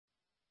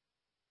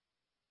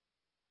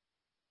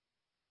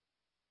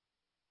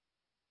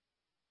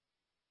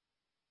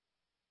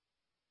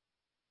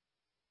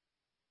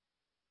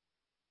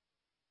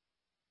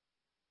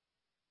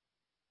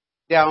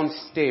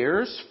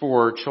downstairs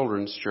for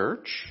Children's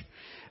Church.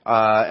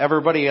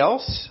 Everybody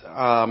else,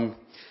 we're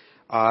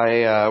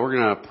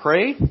going to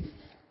pray,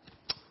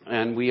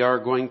 and we are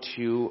going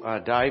to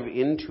dive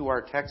into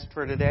our text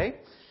for today.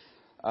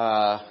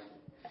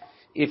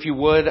 If you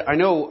would, I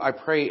know I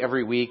pray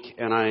every week,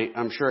 and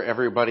I'm sure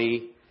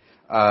everybody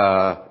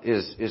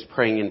is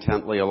praying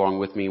intently along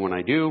with me when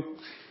I do.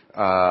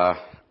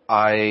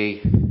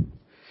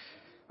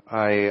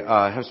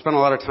 I have spent a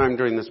lot of time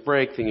during this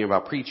break thinking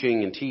about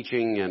preaching and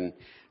teaching and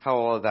how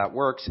all of that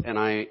works. And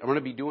I'm going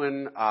to be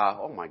doing,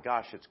 oh my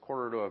gosh, it's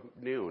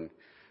 12:45.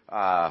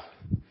 I'm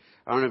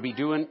going to be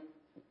doing,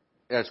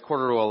 it's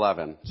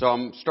 11:45. So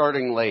I'm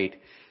starting late.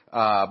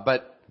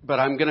 But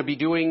I'm going to be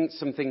doing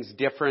some things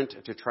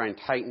different to try and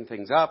tighten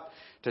things up,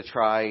 to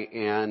try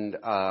and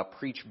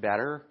preach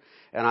better.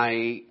 And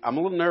I'm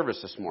a little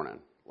nervous this morning.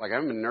 Like, I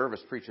haven't been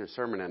nervous preaching a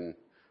sermon in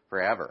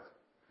forever.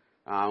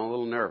 I'm a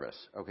little nervous.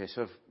 Okay,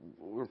 so if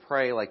we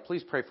pray,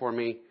 please pray for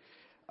me.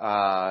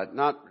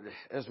 Not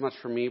as much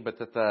for me, but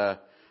that the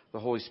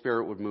Holy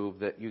Spirit would move,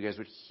 that you guys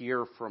would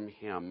hear from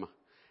Him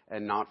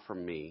and not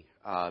from me.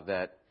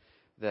 That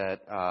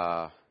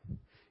God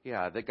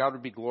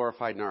would be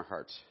glorified in our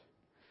hearts.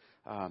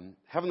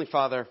 Heavenly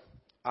Father,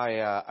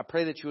 I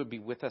pray that you would be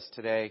with us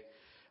today.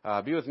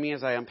 Be with me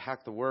as I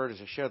unpack the Word,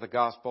 as I share the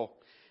gospel,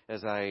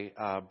 as I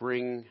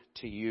bring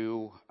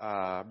to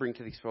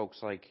these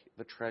folks like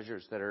the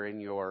treasures that are in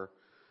your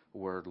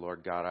Word,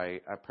 Lord God. I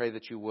pray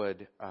that you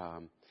would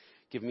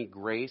give me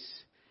grace,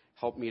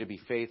 help me to be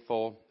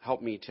faithful,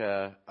 help me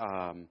to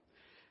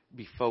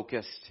be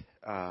focused,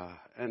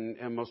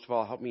 and most of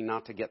all, help me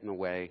not to get in the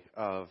way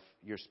of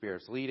your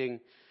Spirit's leading,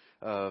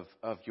 of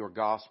your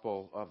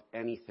gospel, of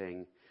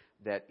anything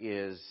that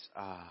is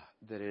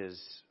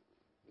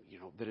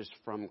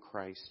from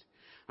Christ.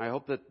 I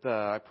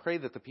pray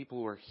that the people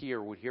who are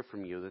here would hear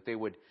from you, that they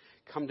would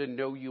come to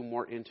know you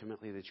more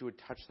intimately, that you would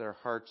touch their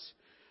hearts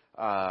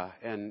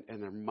and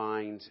their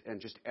minds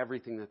and just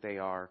everything that they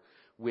are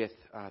with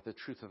the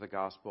truth of the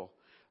gospel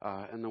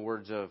and the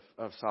words of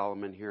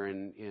Solomon here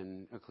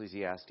in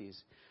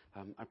Ecclesiastes.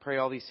 I pray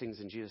all these things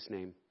in Jesus'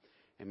 name.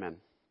 Amen.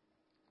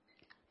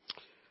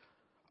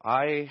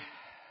 I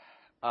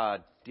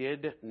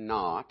did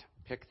not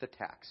pick the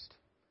text.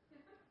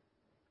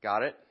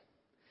 Got it?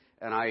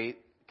 And I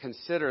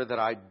consider that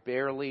I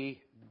barely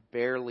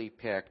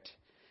picked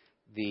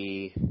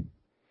the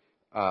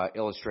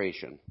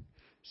illustration.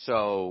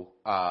 So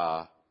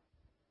that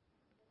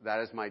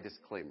is my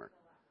disclaimer.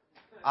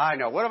 I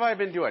know. What have I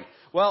been doing?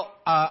 Well,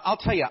 I'll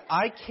tell you.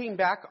 I came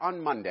back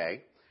on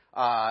Monday,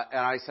 and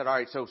I said, all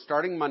right, so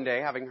starting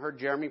Monday, having heard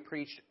Jeremy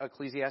preach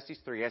Ecclesiastes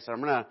 3, I said,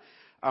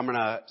 I'm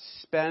gonna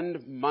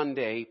spend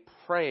Monday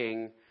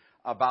praying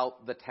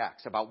about the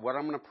text, about what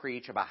I'm going to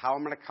preach, about how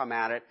I'm going to come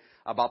at it,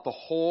 about the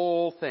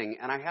whole thing.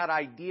 And I had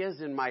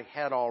ideas in my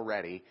head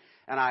already,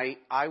 and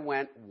I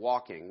went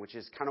walking, which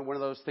is kind of one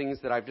of those things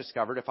that I've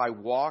discovered. If I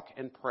walk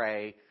and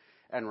pray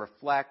and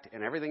reflect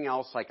and everything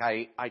else,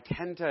 I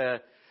tend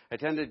to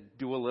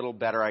do a little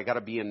better. I got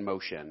to be in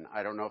motion.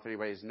 I don't know if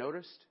anybody's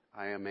noticed.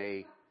 I am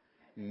a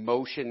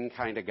motion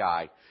kind of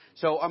guy.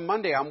 So on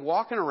Monday, I'm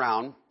walking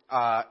around,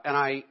 and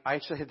I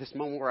actually had this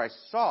moment where I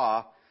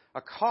saw a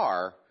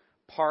car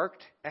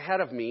parked ahead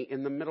of me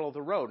in the middle of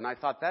the road. And I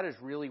thought, that is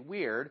really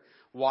weird.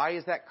 Why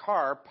is that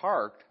car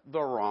parked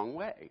the wrong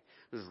way?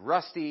 It was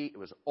rusty, it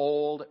was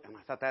old, and I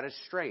thought, that is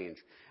strange.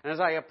 And as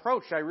I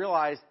approached, I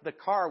realized the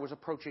car was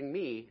approaching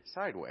me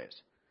sideways.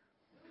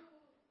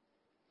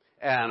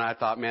 And I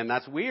thought, man,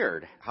 that's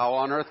weird. How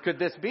on earth could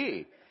this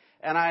be?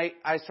 And I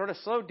sort of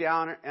slowed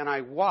down and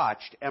I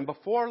watched, and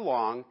before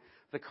long,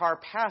 the car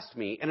passed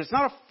me. And it's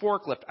not a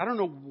forklift. I don't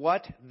know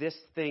what this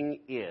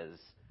thing is.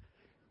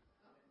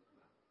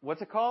 What's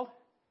it called?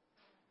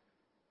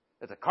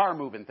 It's a car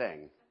moving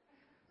thing.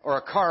 Or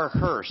a car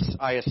hearse,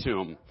 I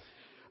assume.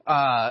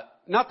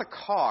 Not the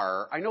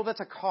car. I know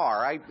that's a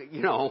car.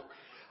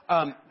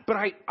 But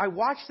I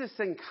watched this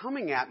thing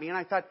coming at me and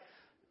I thought,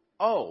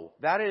 oh,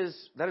 that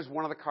is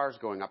one of the cars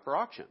going up for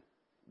auction,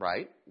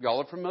 right?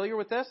 Y'all are familiar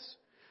with this?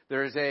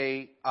 There is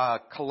a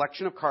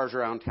collection of cars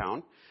around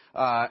town.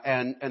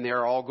 And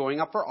they're all going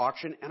up for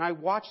auction, and I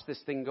watched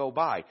this thing go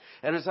by.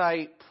 And as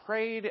I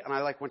prayed, and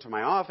I went to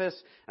my office,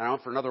 and I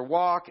went for another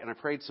walk, and I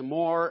prayed some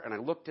more, and I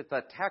looked at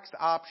the text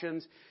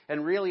options,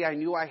 and really I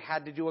knew I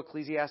had to do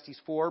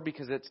Ecclesiastes 4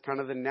 because it's kind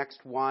of the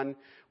next one.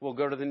 We'll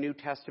go to the New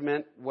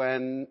Testament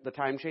when the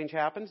time change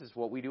happens. It's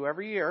what we do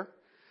every year.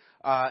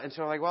 And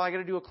so I'm I got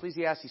to do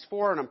Ecclesiastes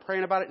 4, and I'm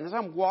praying about it. And as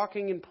I'm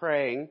walking and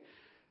praying,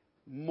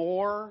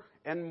 more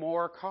and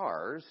more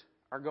cars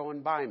are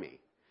going by me.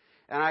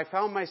 And I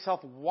found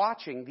myself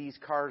watching these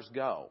cars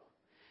go.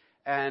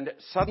 And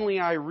suddenly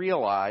I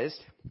realized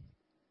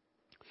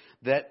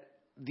that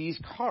these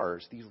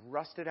cars, these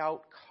rusted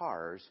out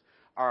cars,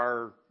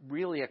 are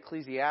really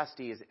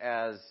Ecclesiastes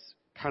as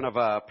kind of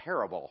a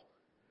parable,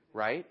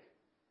 right?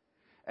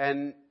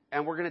 And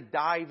we're going to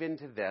dive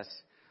into this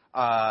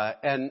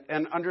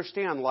and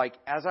understand,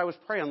 as I was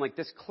praying,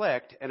 this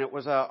clicked, and it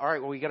was, all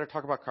right, well, we got to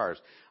talk about cars.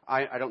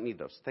 I don't need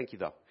those. Thank you,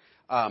 though.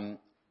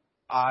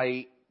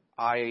 I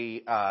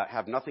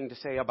have nothing to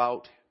say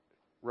about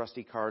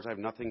rusty cars. I have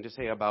nothing to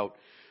say about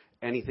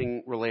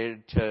anything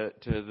related to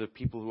the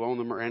people who own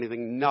them or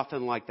anything.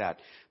 Nothing like that.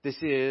 This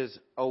is,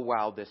 oh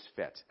wow, this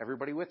fits.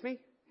 Everybody with me?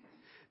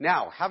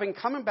 Now, having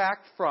come back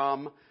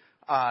from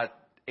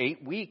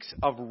 8 weeks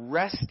of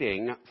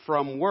resting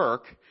from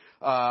work,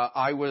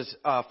 I was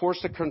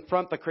forced to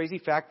confront the crazy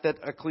fact that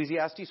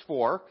Ecclesiastes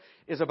 4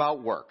 is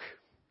about work.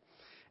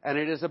 And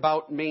it is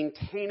about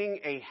maintaining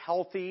a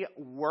healthy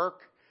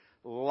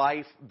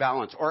work-life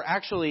balance. Or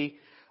actually,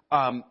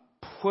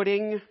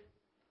 putting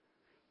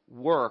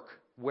work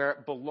where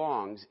it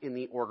belongs in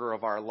the order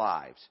of our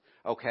lives.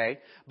 Okay?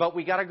 But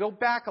we got to go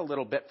back a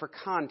little bit for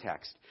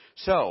context.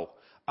 So,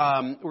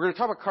 we're going to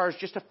talk about cars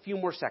just a few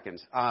more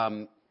seconds.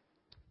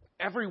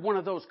 Every one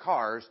of those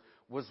cars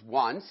was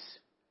once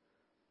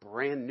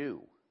brand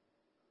new.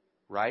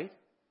 Right?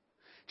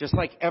 Just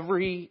like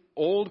every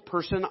old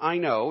person I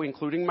know,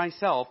 including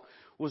myself,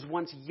 was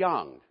once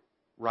young,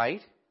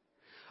 right?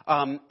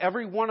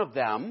 Every one of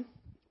them,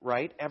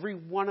 right? Every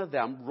one of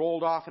them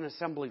rolled off an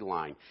assembly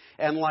line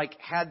and like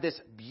had this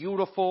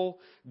beautiful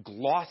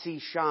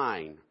glossy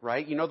shine,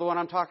 right? You know the one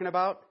I'm talking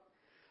about?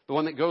 The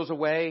one that goes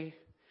away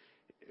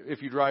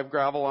if you drive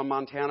gravel on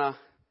Montana,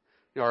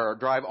 or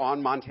drive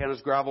on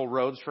Montana's gravel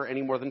roads for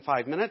any more than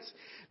 5 minutes,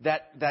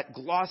 that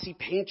glossy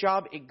paint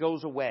job, it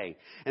goes away.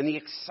 And the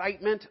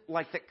excitement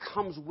like that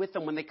comes with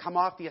them when they come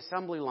off the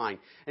assembly line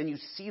and you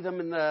see them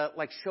in the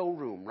like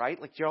showroom, right?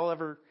 Like, did y'all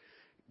ever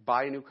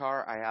buy a new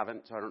car? I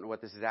haven't, so I don't know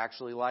what this is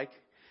actually like.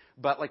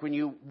 But like when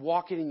you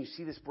walk in and you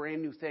see this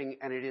brand new thing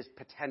and it is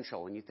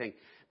potential and you think,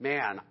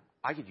 man,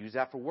 I could use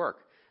that for work.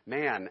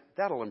 Man,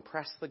 that'll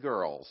impress the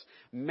girls.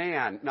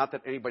 Man, not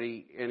that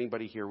anybody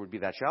here would be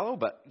that shallow,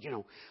 but, you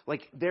know,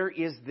 like there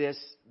is this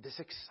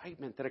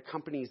excitement that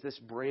accompanies this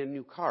brand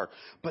new car.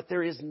 But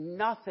there is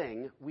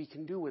nothing we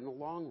can do in the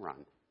long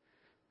run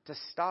to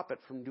stop it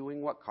from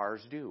doing what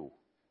cars do.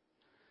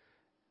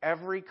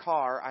 Every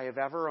car I have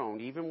ever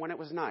owned, even when it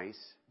was nice,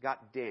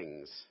 got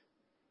dings.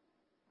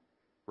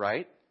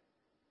 Right?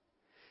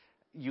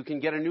 You can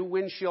get a new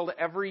windshield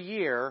every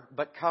year,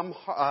 but come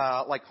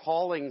like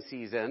hauling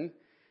season,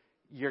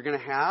 you're going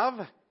to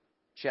have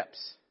chips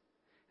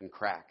and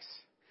cracks.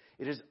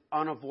 It is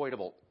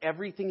unavoidable.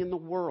 Everything in the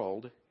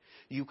world,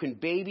 you can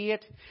baby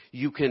it,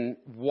 you can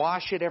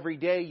wash it every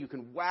day, you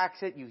can wax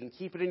it, you can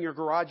keep it in your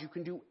garage, you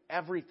can do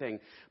everything.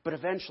 But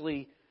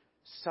eventually,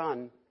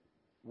 sun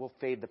will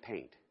fade the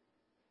paint.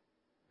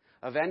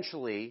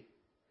 Eventually,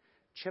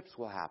 chips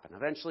will happen.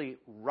 Eventually,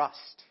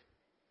 rust.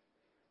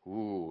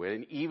 Ooh,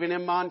 and even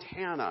in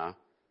Montana,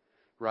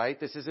 right?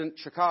 This isn't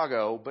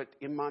Chicago, but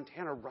in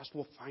Montana, rust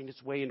will find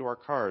its way into our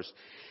cars.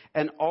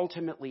 And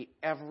ultimately,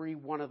 every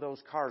one of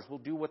those cars will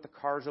do what the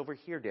cars over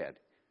here did.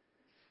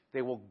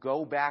 They will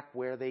go back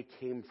where they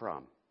came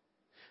from.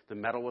 The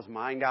metal was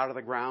mined out of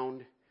the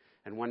ground,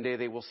 and one day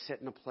they will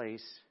sit in a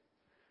place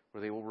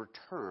where they will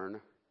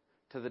return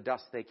to the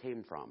dust they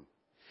came from.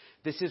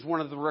 This is one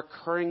of the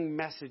recurring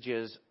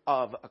messages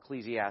of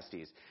Ecclesiastes.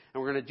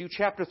 And we're going to do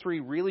chapter 3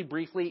 really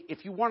briefly.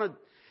 If you want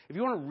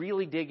to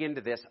really dig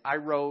into this, I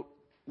wrote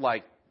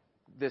like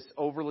this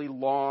overly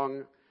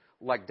long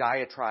like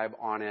diatribe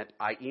on it.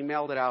 I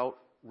emailed it out.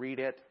 Read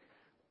it.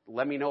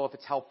 Let me know if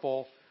it's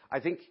helpful.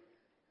 I think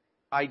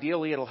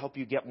ideally it'll help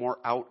you get more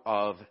out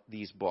of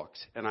these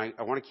books. And I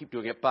want to keep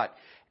doing it. But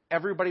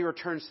everybody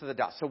returns to the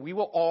dust. So we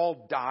will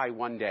all die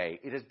one day.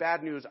 It is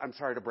bad news. I'm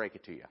sorry to break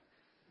it to you.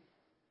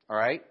 All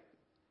right?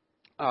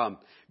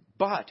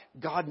 But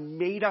God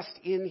made us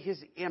in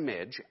His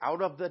image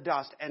out of the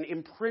dust and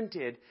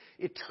imprinted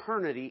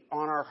eternity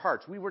on our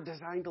hearts. We were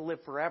designed to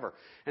live forever.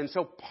 And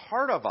so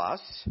part of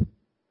us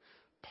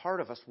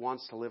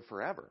wants to live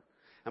forever.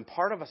 And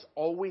part of us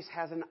always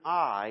has an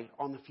eye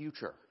on the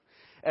future.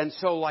 And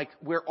so like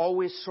we're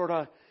always sort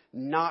of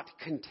not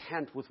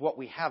content with what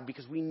we have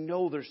because we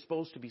know there's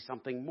supposed to be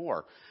something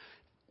more.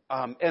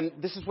 And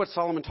this is what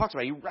Solomon talks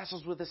about. He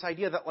wrestles with this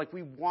idea that like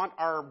we want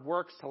our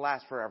works to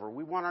last forever.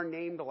 We want our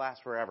name to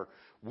last forever.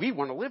 We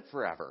want to live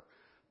forever.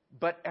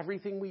 But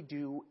everything we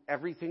do,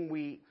 everything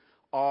we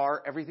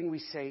are, everything we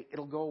say,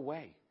 it'll go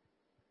away.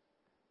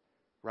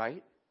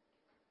 Right?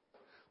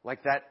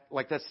 Like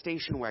that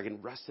station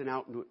wagon rusting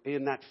out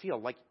in that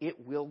field. Like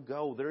it will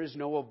go. There is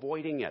no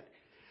avoiding it.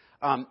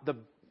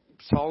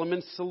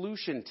 Solomon's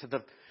solution to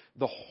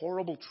the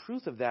horrible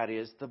truth of that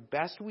is the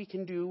best we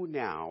can do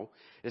now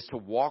is to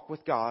walk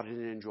with God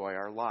and enjoy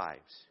our lives,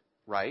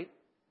 right?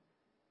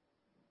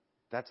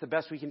 That's the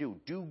best we can do.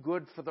 Do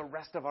good for the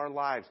rest of our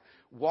lives.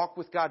 Walk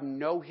with God,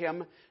 know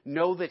Him,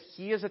 know that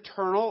He is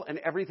eternal and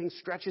everything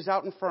stretches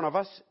out in front of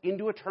us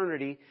into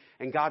eternity,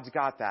 and God's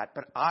got that.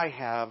 But I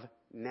have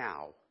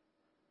now.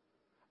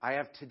 I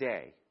have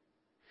today.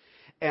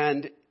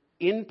 And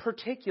in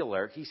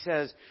particular, he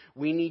says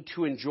we need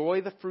to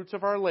enjoy the fruits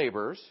of our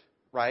labors,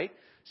 right?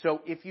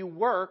 So if you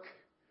work,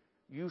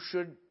 you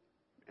should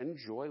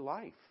enjoy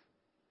life,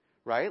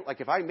 right? Like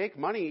if I make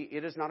money,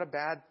 it is not a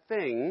bad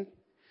thing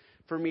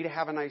for me to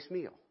have a nice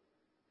meal,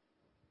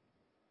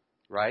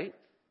 right?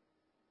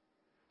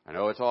 I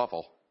know it's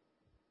awful.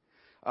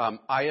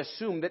 I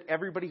assume that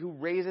everybody who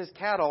raises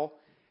cattle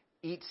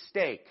eats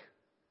steak.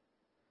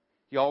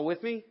 Y'all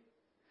with me?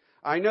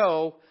 I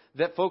know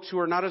that folks who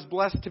are not as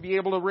blessed to be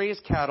able to raise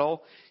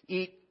cattle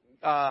eat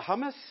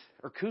hummus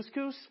or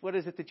couscous. What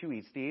is it that you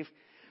eat, Steve?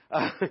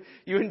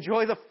 You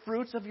enjoy the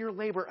fruits of your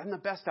labor and the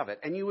best of it.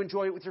 And you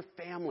enjoy it with your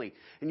family.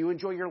 And you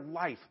enjoy your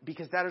life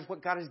because that is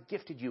what God has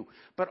gifted you.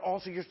 But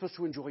also you're supposed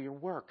to enjoy your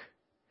work.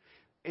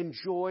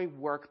 Enjoy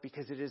work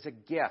because it is a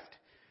gift.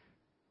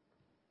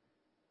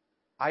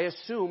 I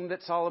assume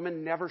that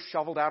Solomon never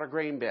shoveled out a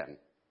grain bin.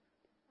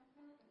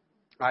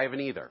 I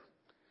haven't either.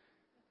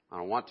 I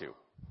don't want to.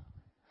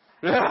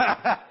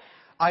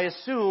 I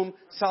assume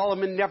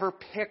Solomon never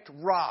picked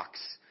rocks,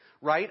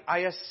 right? I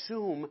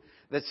assume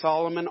that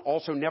Solomon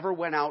also never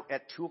went out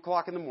at 2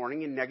 o'clock in the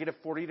morning in negative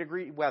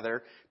 40-degree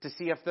weather to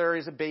see if there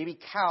is a baby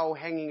cow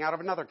hanging out of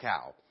another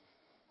cow,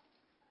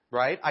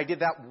 right? I did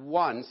that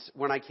once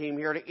when I came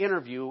here to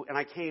interview, and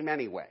I came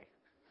anyway.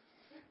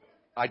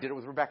 I did it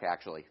with Rebecca,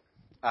 actually.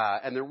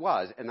 And there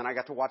was. And then I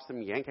got to watch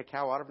them yank a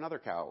cow out of another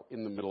cow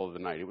in the middle of the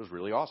night. It was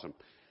really awesome.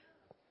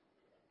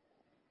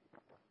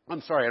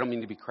 I'm sorry, I don't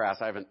mean to be crass.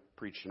 I haven't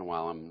preached in a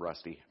while. I'm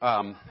rusty.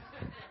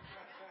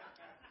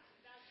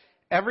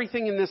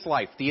 Everything in this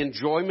life, the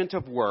enjoyment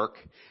of work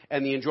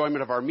and the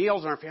enjoyment of our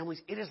meals and our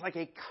families, it is like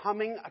a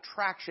coming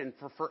attraction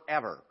for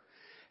forever.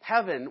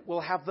 Heaven will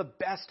have the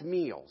best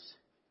meals,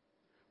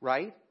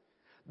 right?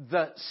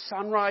 The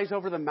sunrise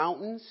over the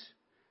mountains.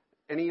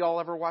 Any of y'all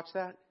ever watch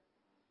that?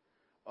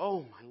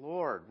 Oh, my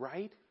Lord,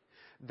 right?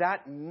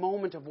 That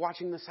moment of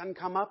watching the sun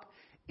come up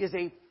is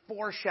a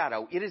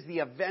foreshadow. It is the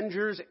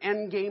Avengers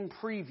Endgame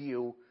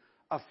preview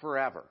of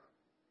forever.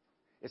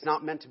 It's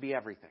not meant to be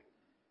everything.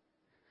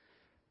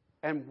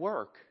 And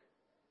work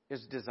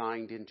is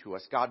designed into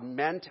us. God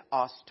meant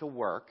us to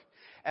work.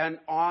 And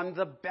on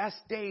the best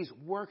days,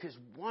 work is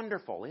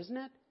wonderful, isn't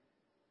it?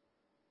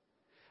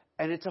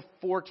 And it's a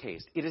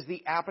foretaste. It is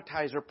the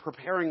appetizer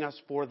preparing us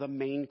for the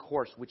main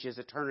course, which is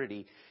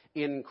eternity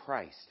in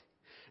Christ.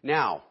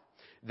 Now,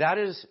 that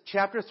is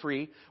chapter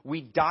 3.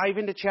 We dive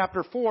into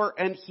chapter 4,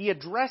 and he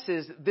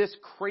addresses this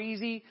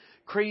crazy,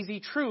 crazy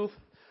truth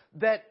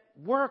that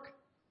work,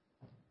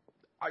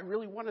 I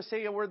really want to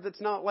say a word that's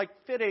not like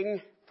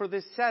fitting for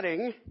this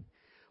setting.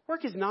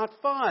 Work is not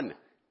fun.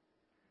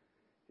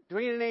 Do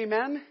we get an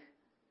amen?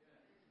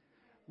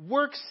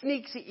 Work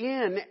sneaks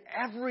in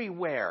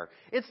everywhere.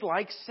 It's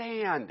like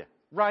sand,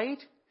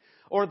 right?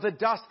 Or the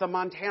dust, the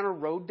Montana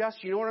road dust.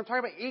 You know what I'm talking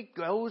about? It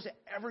goes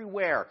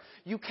everywhere.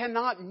 You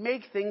cannot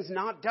make things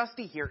not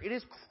dusty here. It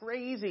is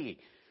crazy.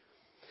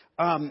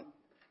 And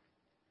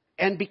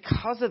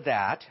because of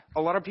that,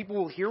 a lot of people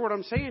will hear what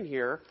I'm saying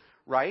here,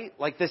 right?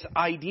 Like this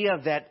idea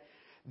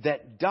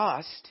that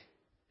dust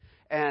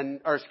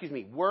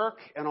work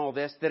and all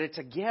this, that it's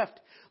a gift.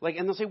 Like,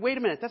 and they'll say, wait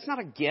a minute, that's not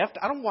a gift.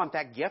 I don't want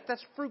that gift.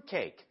 That's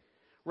fruitcake,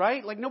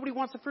 right? Like nobody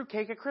wants the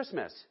fruitcake at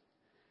Christmas.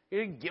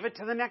 You give it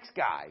to the next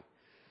guy.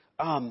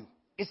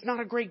 It's not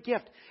a great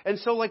gift. And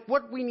so like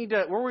what we're going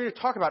to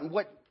talk about and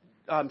what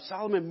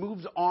Solomon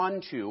moves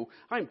on to,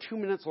 I'm 2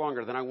 minutes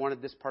longer than I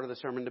wanted this part of the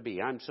sermon to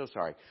be. I'm so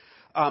sorry.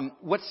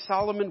 What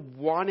Solomon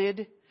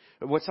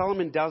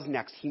does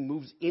next, he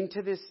moves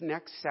into this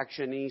next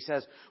section and he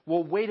says,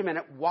 well, wait a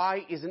minute,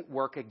 why isn't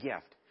work a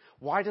gift?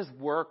 Why does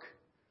work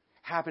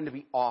happen to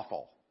be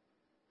awful?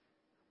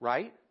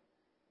 Right?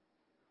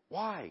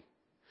 Why?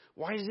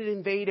 Why does it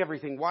invade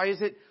everything? Why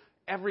is it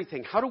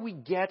everything? How do we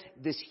get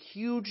this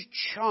huge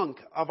chunk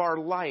of our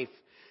life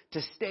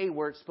to stay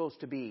where it's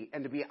supposed to be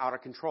and to be out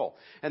of control?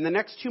 And the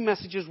next 2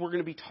 messages, we're going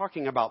to be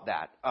talking about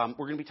that.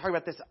 We're going to be talking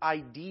about this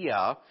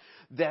idea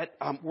that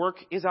work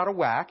is out of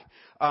whack.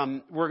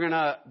 We're going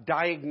to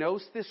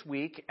diagnose this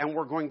week, and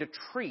we're going to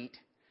treat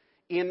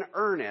in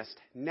earnest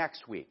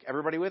next week.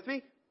 Everybody with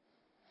me?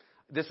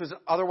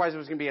 Otherwise it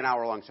was going to be an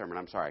hour-long sermon.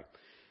 I'm sorry.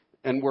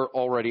 And we're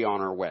already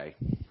on our way.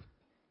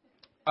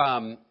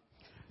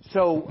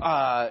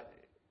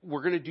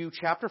 We're going to do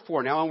chapter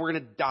 4 now, and we're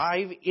going to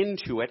dive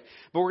into it,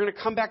 but we're going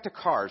to come back to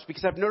cars,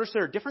 because I've noticed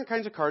there are different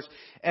kinds of cars,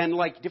 and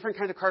like different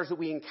kinds of cars that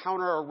we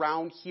encounter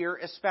around here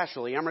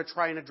especially. I'm going to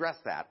try and address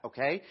that,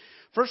 okay?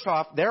 First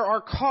off, there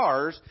are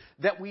cars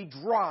that we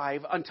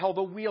drive until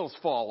the wheels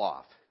fall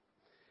off.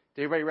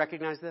 Did everybody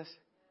recognize this?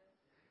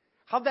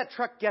 How'd that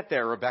truck get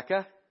there,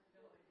 Rebecca?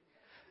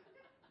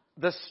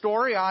 The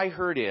story I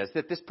heard is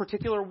that this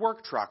particular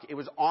work truck, it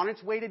was on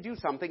its way to do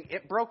something,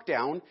 it broke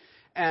down,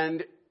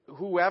 and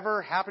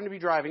whoever happened to be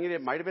driving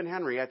it might have been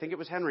Henry, I think it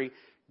was Henry,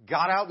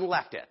 got out and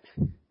left it.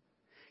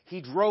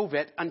 He drove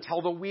it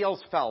until the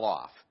wheels fell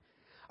off.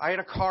 I had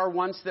a car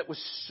once that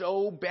was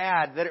so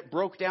bad that it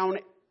broke down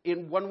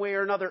in one way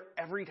or another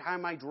every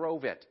time I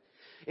drove it.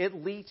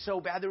 It leaked so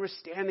bad there was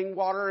standing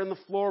water in the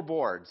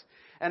floorboards.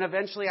 And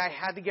eventually I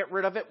had to get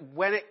rid of it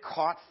when it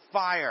caught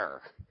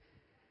fire.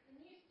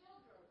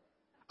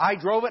 I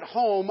drove it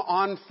home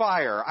on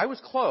fire. I was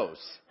close.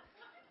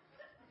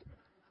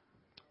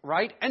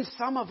 Right? And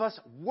some of us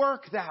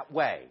work that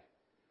way.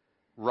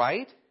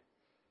 Right?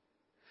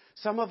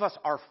 Some of us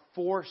are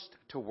forced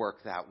to work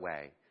that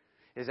way.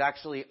 is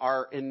actually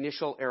our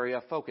initial area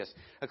of focus.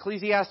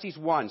 Ecclesiastes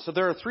 1. So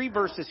there are 3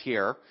 verses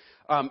here,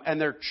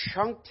 and they're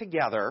chunked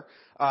together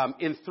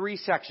in 3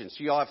 sections.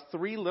 So you'll have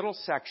 3 little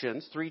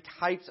sections, 3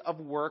 types of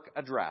work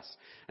addressed.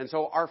 And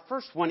so our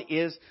first one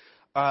is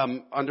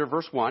under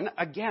verse 1.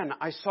 Again,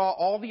 I saw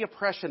all the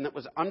oppression that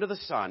was under the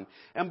sun,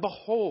 and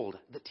behold,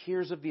 the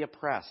tears of the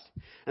oppressed,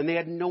 and they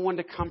had no one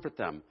to comfort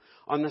them.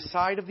 On the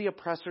side of the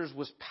oppressors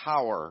was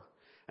power,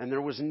 and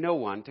there was no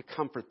one to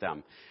comfort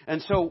them.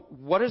 And so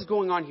what is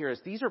going on here is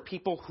these are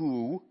people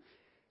who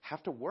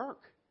have to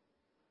work.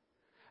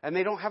 And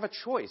they don't have a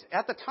choice.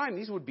 At the time,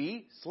 these would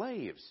be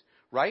slaves,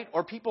 right?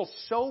 Or people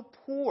so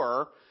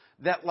poor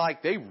that,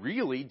 like, they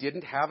really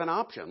didn't have an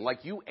option.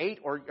 Like, you ate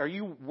or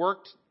you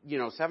worked,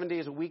 7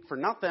 days a week for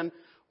nothing,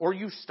 or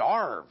you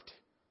starved,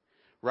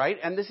 right?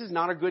 And this is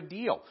not a good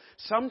deal.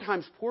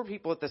 Sometimes poor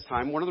people at this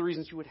time, one of the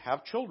reasons you would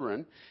have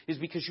children is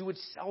because you would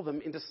sell them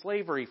into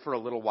slavery for a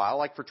little while,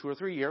 like for 2 or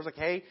 3 years. Like,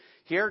 hey,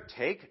 here,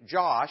 take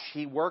Josh.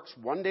 He works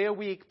 1 day a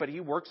week, but he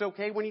works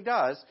okay when he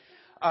does.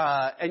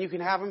 And you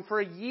can have him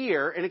for a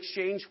year in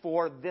exchange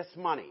for this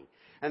money.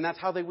 And that's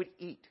how they would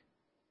eat.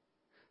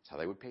 That's how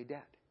they would pay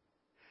debt.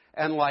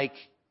 And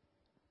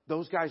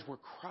those guys were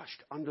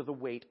crushed under the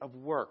weight of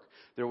work.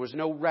 There was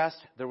no rest.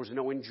 There was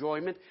no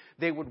enjoyment.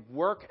 They would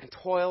work and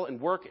toil and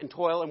work and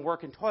toil and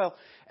work and toil.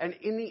 And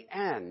in the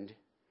end,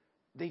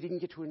 they didn't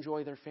get to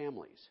enjoy their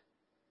families.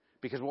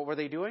 Because what were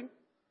they doing?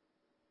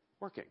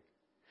 Working.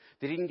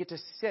 They didn't get to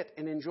sit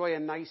and enjoy a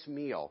nice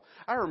meal.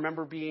 I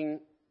remember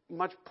being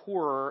much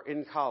poorer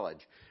in college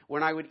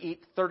when I would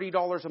eat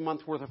 $30 a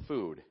month worth of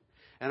food.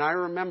 And I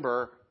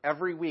remember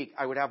every week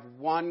I would have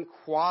one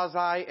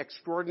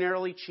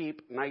quasi-extraordinarily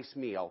cheap, nice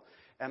meal,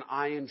 and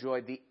I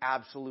enjoyed the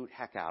absolute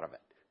heck out of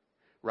it,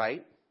 right?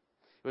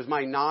 It was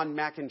my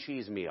non-mac and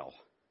cheese meal.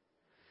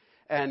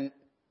 And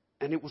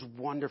it was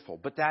wonderful.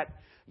 But that,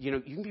 you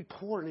can be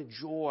poor and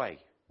enjoy,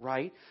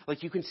 right?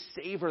 Like, you can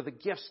savor the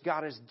gifts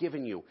God has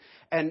given you.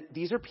 And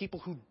these are people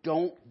who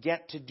don't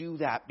get to do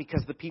that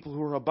because the people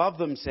who are above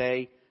them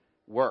say,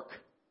 work.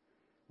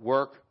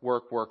 Work,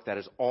 work, work. That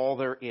is all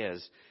there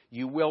is.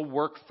 You will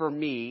work for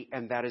me,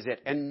 and that is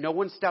it. And no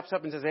one steps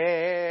up and says,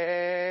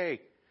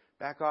 hey,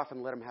 back off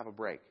and let them have a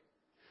break.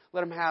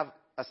 Let them have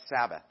a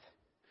Sabbath,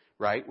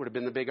 right? Would have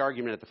been the big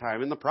argument at the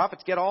time. And the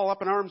prophets get all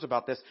up in arms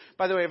about this.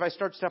 By the way, if I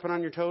start stepping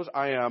on your toes,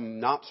 I am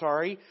not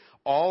sorry.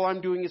 All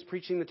I'm doing is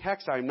preaching the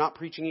text. I am not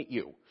preaching at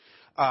you.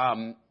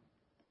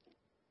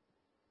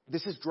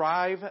 This is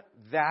drive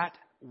that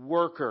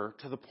worker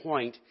to the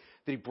point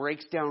that he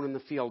breaks down in the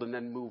field and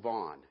then move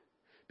on.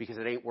 Because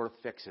it ain't worth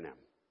fixing him.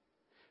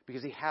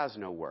 Because he has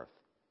no worth.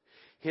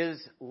 His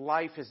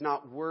life is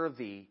not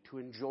worthy to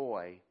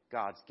enjoy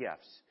God's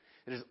gifts.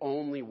 It is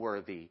only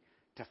worthy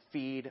to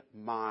feed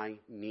my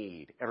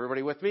need.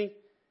 Everybody with me?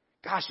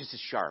 Gosh, this is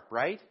sharp,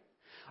 right?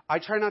 I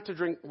try not to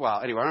drink. Well,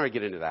 anyway, I'm going to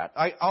get into that.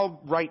 I'll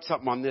write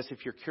something on this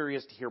if you're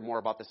curious to hear more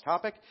about this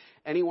topic.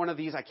 Any one of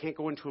these, I can't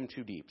go into them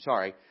too deep.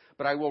 Sorry.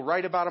 But I will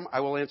write about them.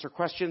 I will answer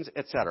questions,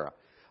 etc.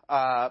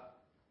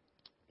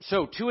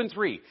 So 2 and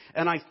 3.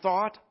 And I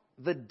thought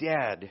the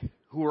dead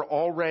who are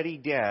already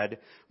dead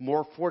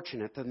more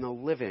fortunate than the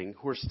living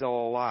who are still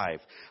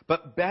alive.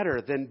 But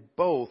better than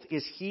both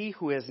is he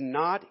who has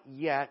not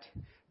yet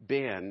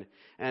been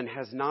and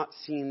has not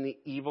seen the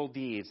evil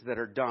deeds that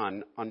are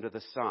done under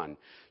the sun.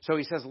 So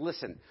he says,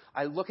 listen,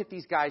 I look at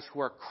these guys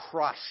who are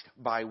crushed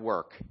by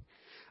work.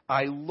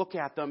 I look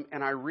at them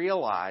and I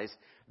realize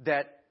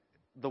that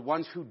the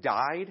ones who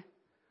died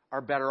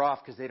are better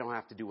off because they don't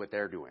have to do what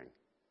they're doing.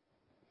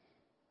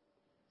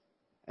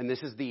 And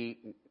this is the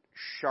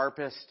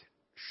sharpest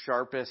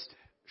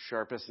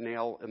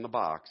nail in the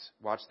box.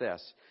 Watch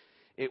this.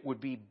 It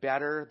would be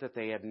better that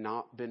they had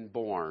not been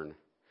born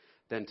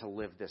than to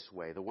live this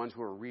way. The ones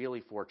who are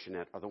really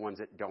fortunate are the ones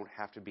that don't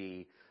have to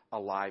be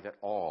alive at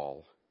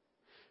all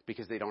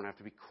because they don't have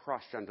to be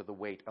crushed under the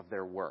weight of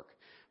their work.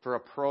 For a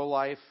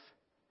pro-life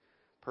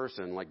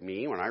person like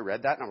me, when I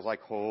read that, and I was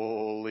like,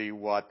 holy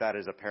what, that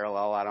is a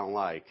parallel I don't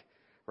like,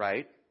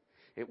 right?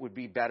 It would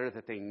be better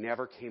that they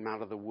never came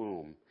out of the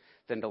womb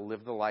than to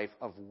live the life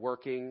of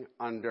working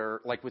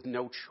under, with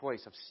no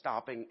choice of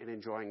stopping and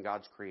enjoying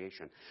God's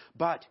creation.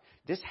 But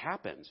this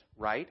happens,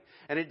 right?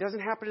 And it doesn't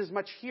happen as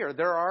much here.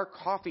 There are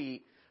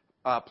coffee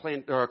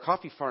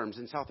farms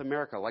in South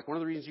America. Like, one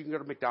of the reasons you can go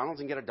to McDonald's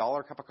and get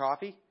 $1 cup of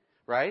coffee,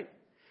 right,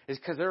 is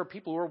because there are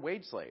people who are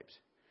wage slaves.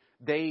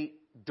 They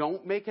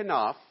don't make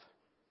enough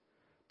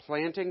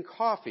planting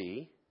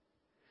coffee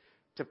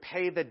to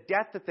pay the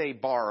debt that they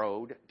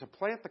borrowed to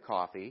plant the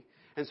coffee.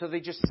 And so they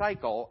just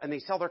cycle, and they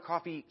sell their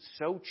coffee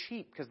so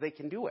cheap because they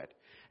can do it.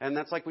 And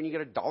that's like when you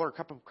get $1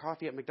 cup of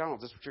coffee at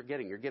McDonald's. That's what you're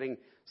getting. You're getting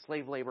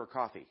slave labor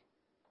coffee,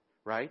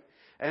 right?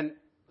 And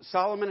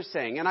Solomon is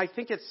saying, and I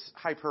think it's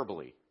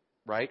hyperbole,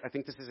 right? I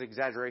think this is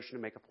exaggeration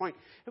to make a point.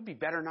 It would be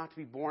better not to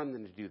be born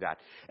than to do that.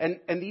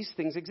 And these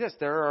things exist.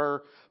 There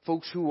are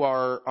folks who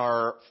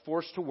are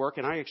forced to work,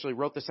 and I actually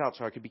wrote this out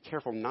so I could be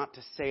careful not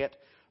to say it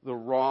the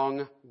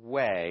wrong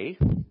way.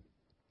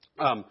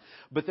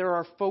 But there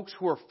are folks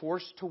who are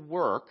forced to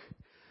work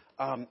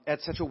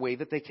at such a way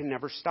that they can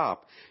never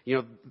stop. You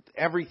know,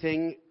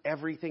 everything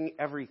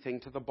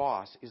to the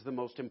boss is the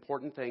most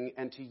important thing,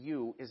 and to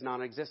you is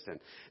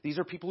non-existent. These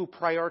are people who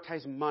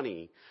prioritize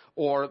money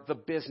or the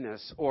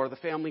business or the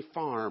family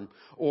farm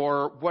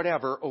or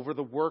whatever over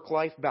the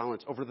work-life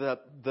balance, over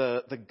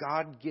the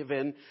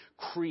God-given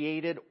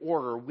created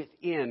order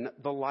within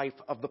the life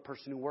of the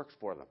person who works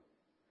for them.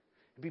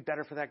 It'd be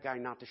better for that guy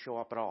not to show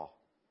up at all.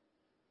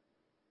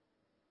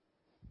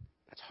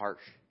 That's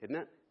harsh, isn't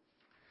it?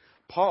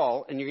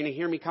 Paul, and you're going to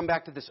hear me come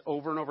back to this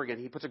over and over again,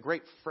 he puts a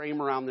great frame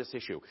around this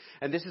issue.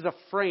 And this is a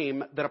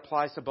frame that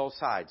applies to both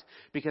sides,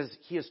 because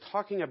he is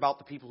talking about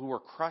the people who are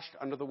crushed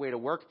under the weight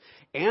of work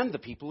and the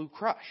people who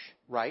crush,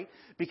 right?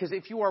 Because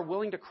if you are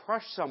willing to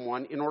crush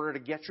someone in order to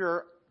get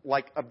your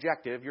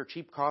objective, your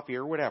cheap coffee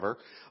or whatever,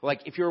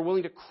 if you're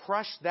willing to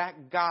crush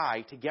that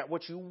guy to get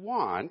what you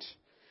want,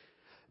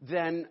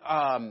 then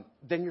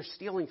you're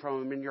stealing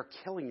from him and you're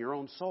killing your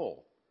own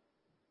soul.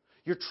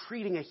 You're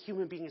treating a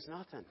human being as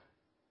nothing.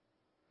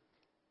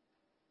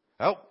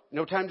 Oh,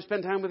 no time to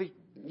spend time with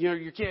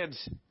your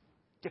kids.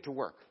 Get to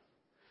work.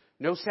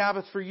 No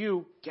Sabbath for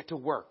you. Get to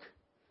work.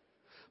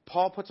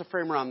 Paul puts a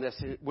frame around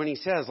this when he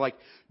says,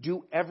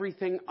 do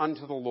everything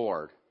unto the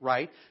Lord,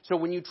 right? So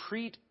when you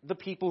treat the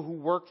people who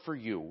work for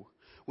you,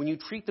 when you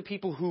treat the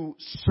people who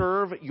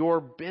serve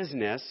your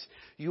business,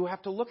 you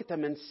have to look at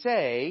them and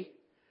say,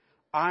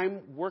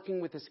 I'm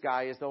working with this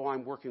guy as though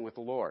I'm working with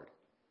the Lord.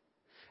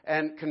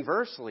 And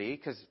conversely,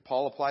 because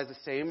Paul applies the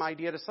same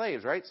idea to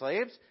slaves, right?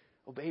 Slaves,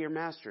 obey your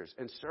masters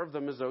and serve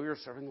them as though you're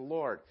serving the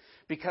Lord.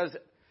 Because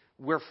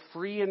we're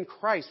free in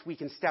Christ, we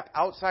can step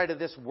outside of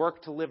this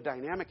work to live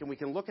dynamic, and we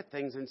can look at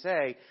things and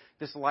say,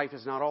 this life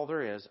is not all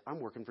there is. I'm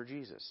working for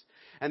Jesus.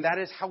 And that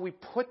is how we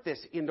put this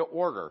into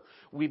order.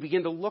 We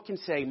begin to look and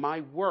say,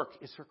 my work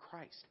is for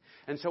Christ.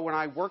 And so when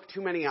I work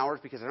too many hours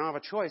because I don't have a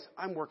choice,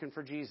 I'm working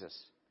for Jesus.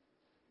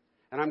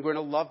 And I'm going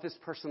to love this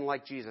person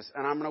like Jesus.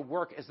 And I'm going to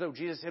work as though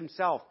Jesus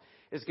himself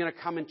is going to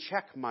come and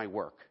check my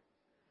work.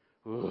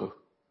 Ooh,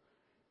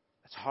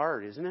 that's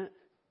hard, isn't it?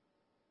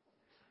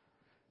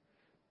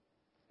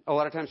 A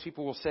lot of times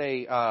people will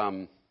say, I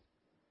don't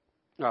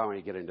want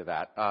to get into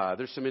that.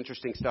 There's some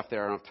interesting stuff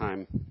there. I don't have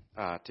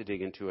time to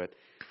dig into it.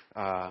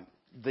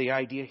 The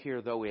idea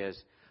here, though, is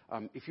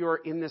if you are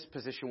in this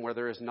position where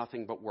there is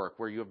nothing but work,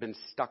 where you have been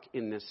stuck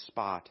in this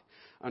spot,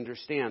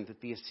 understand that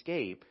the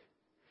escape,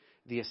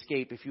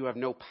 if you have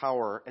no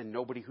power and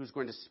nobody who's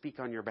going to speak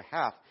on your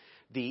behalf,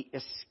 the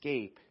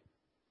escape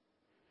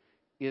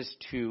is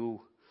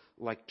to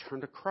turn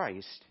to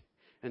Christ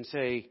and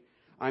say,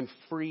 I'm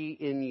free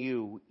in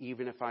you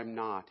even if I'm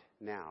not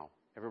now.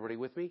 Everybody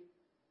with me?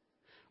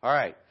 All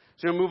right.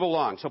 So we'll move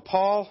along. So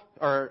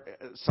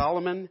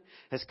Solomon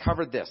has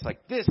covered this.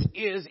 This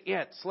is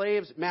it.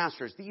 Slaves,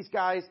 masters. These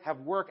guys have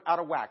work out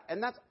of whack.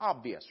 And that's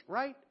obvious,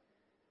 right?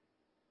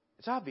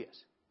 It's obvious.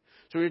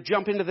 So we're going to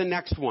jump into the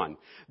next one.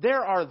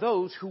 There are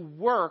those who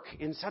work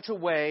in such a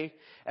way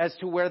as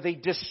to where they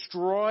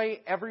destroy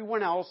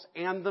everyone else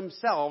and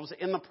themselves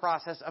in the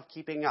process of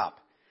keeping up.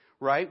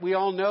 Right? We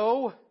all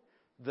know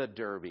the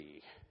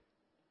Derby.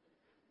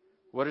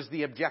 What is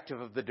the objective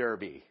of the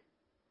Derby?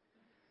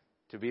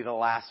 To be the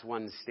last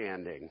one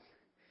standing.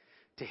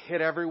 To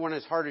hit everyone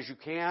as hard as you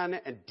can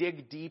and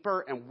dig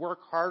deeper and work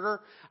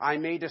harder. I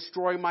may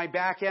destroy my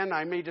back end.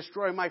 I may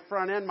destroy my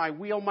front end. My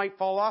wheel might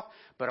fall off.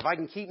 But if I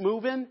can keep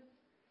moving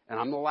and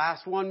I'm the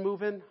last one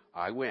moving,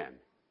 I win.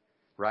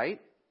 Right?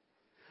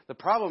 The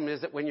problem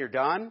is that when you're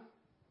done,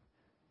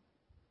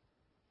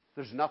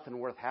 there's nothing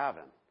worth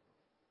having.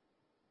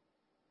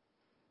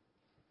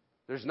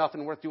 There's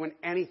nothing worth doing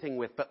anything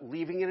with but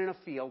leaving it in a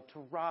field to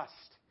rust.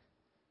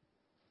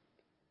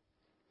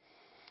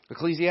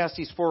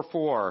 Ecclesiastes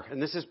 4:4,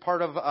 and this is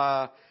part of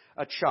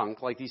a chunk,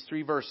 these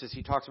 3 verses.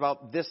 He talks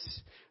about this,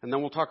 and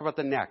then we'll talk about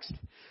the next.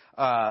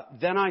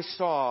 Then I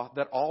saw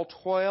that all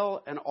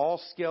toil and all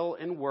skill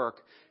in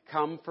work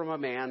come from a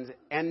man's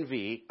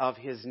envy of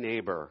his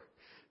neighbor.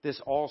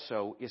 This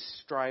also is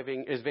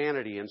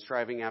vanity and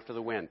striving after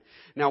the wind.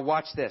 Now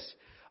watch this.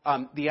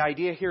 The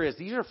idea here is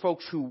these are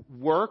folks who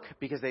work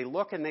because they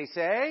look and they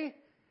say,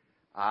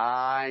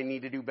 I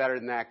need to do better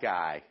than that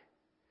guy.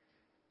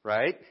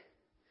 Right?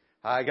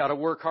 I got to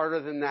work harder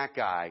than that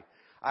guy.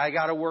 I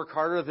got to work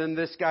harder than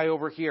this guy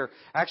over here.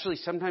 Actually,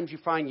 sometimes you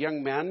find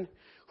young men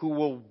who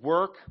will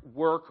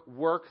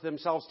work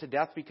themselves to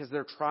death because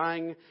they're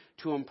trying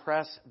to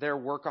impress their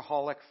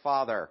workaholic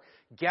father.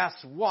 Guess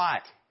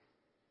what?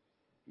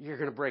 You're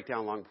going to break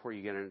down long before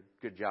you get a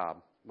good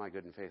job, my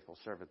good and faithful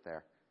servant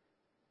there.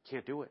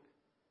 Can't do it.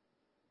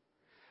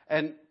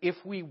 And if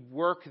we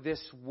work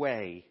this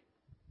way,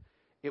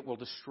 it will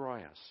destroy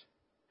us.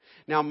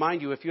 Now,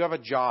 mind you, if you have a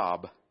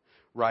job,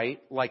 right,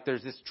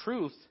 there's this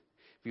truth,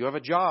 if you have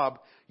a job,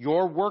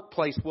 your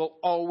workplace will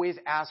always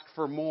ask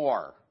for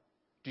more.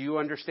 Do you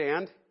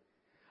understand?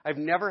 I've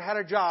never had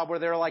a job where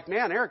they're like,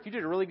 man, Eric, you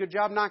did a really good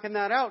job knocking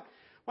that out.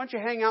 Why don't you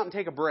hang out and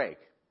take a break?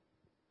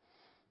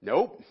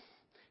 Nope.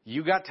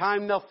 You got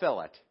time, they'll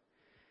fill it.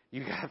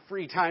 You got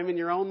free time in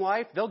your own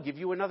life, they'll give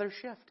you another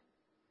shift.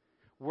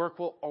 Work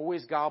will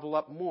always gobble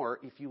up more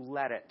if you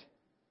let it.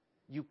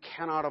 You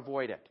cannot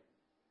avoid it.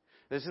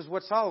 This is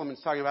what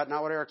Solomon's talking about,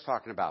 not what Eric's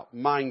talking about,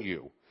 mind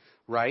you,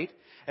 right?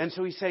 And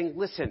so he's saying,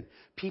 listen,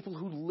 people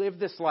who live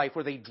this life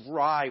where they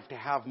drive to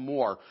have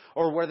more,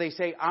 or where they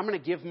say, I'm going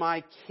to give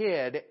my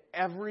kid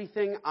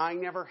everything I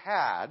never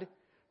had,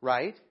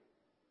 right?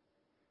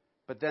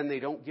 But then they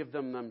don't give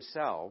them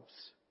themselves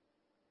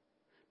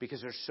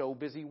because they're so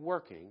busy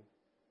working,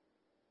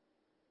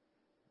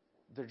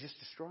 they're just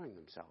destroying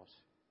themselves.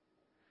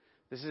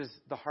 This is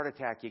the heart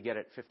attack you get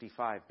at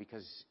 55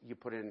 because you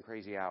put in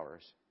crazy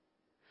hours.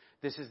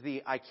 This is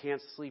the I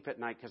can't sleep at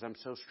night because I'm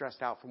so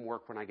stressed out from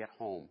work when I get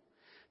home.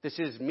 This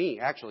is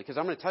me, actually, because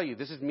I'm going to tell you,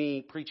 this is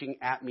me preaching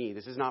at me.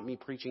 This is not me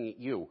preaching at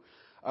you.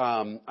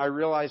 I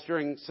realized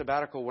during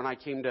sabbatical when I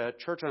came to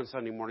church on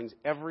Sunday mornings,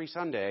 every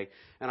Sunday,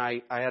 and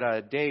I had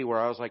a day where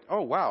I was like,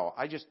 oh, wow,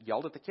 I just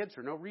yelled at the kids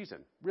for no reason.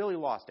 Really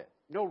lost it.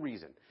 No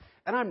reason.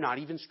 And I'm not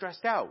even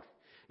stressed out.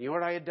 You know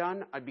what I had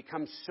done? I'd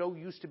become so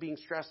used to being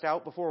stressed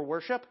out before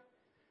worship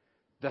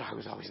that I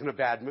was always in a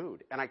bad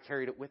mood, and I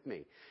carried it with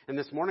me. And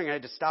this morning I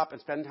had to stop and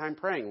spend time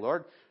praying.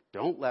 Lord,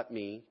 don't let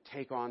me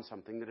take on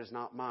something that is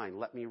not mine.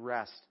 Let me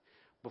rest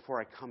before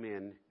I come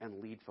in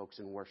and lead folks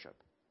in worship.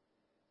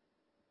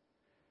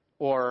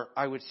 Or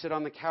I would sit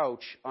on the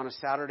couch on a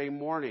Saturday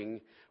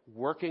morning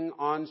working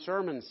on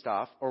sermon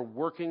stuff or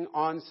working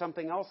on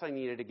something else I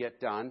needed to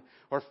get done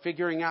or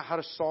figuring out how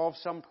to solve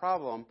some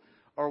problem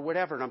or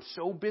whatever. And I'm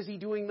so busy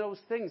doing those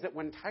things that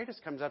when Titus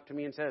comes up to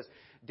me and says,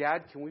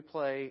 Dad, can we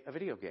play a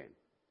video game?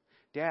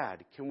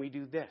 Dad, can we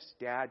do this?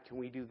 Dad, can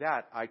we do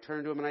that? I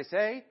turn to him and I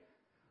say,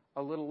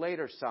 a little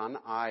later, son,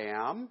 I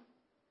am.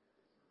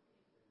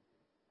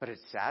 But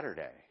it's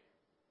Saturday,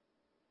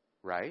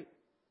 right?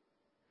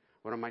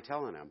 What am I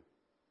telling him?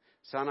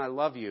 Son, I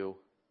love you.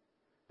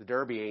 The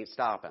derby ain't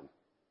stopping.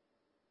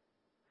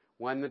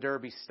 When the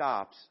derby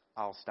stops,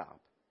 I'll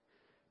stop.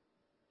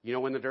 You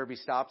know when the derby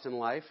stops in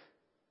life?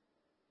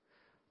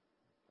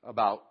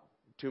 About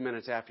 2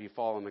 minutes after you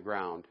fall on the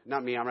ground.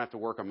 Not me, I'm going to have to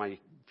work on my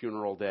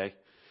funeral day.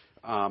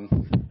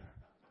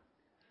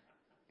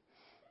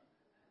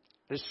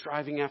 Just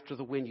striving after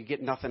the wind, you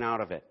get nothing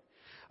out of it.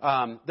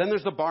 Then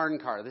there's the barn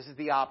car. This is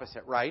the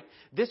opposite, right?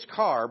 This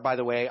car, by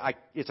the way,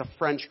 it's a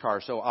French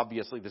car, so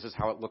obviously this is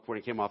how it looked when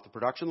it came off the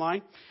production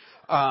line.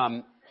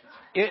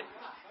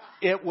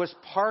 It was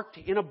parked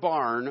in a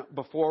barn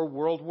before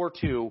World War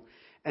II,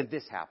 and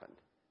this happened.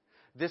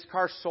 This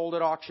car sold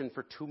at auction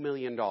for $2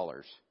 million.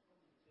 $2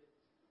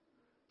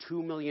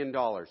 million.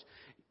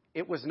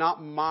 It was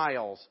not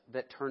miles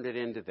that turned it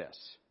into this.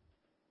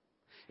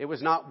 It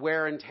was not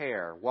wear and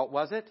tear. What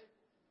was it?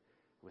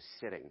 It was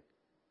sitting.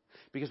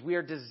 Because we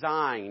are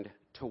designed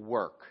to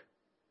work.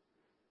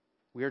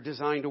 We are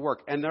designed to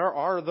work. And there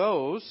are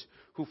those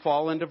who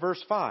fall into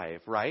verse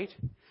 5, right?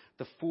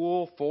 The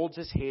fool folds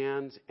his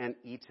hands and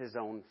eats his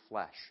own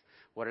flesh.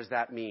 What does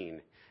that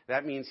mean?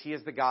 That means he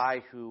is the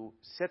guy who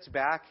sits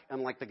back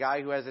and like the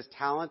guy who has his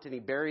talent and he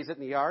buries it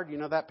in the yard. You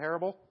know that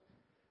parable?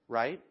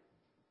 Right?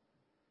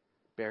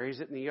 Buries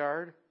it in the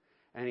yard.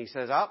 And he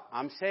says,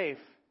 I'm safe.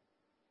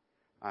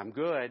 I'm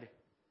good.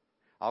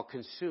 I'll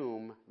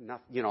consume,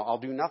 I'll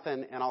do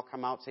nothing and I'll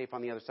come out safe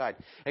on the other side.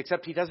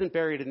 Except he doesn't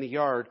bury it in the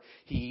yard.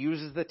 He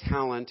uses the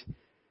talent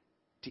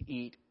to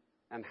eat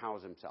and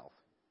house himself.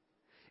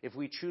 If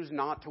we choose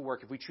not to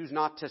work, if we choose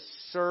not to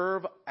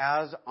serve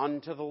as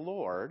unto the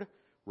Lord,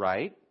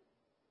 right?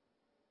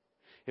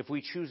 If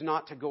we choose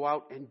not to go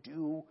out and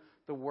do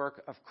the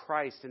work of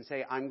Christ and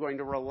say, I'm going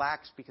to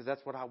relax because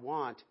that's what I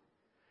want,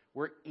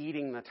 we're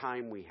eating the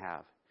time we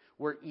have.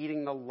 We're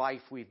eating the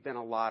life we've been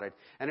allotted.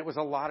 And it was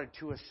allotted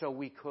to us so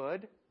we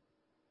could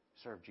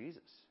serve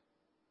Jesus.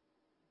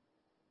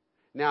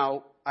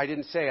 Now, I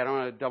didn't say, I don't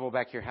want to double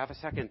back here half a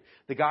second.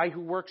 The guy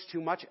who works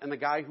too much and the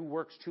guy who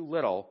works too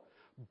little,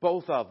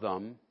 both of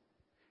them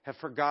have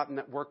forgotten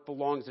that work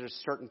belongs at a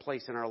certain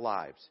place in our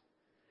lives.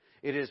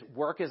 It is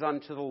work is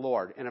unto the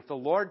Lord. And if the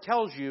Lord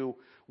tells you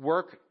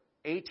work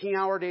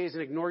 18-hour days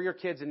and ignore your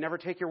kids and never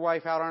take your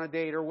wife out on a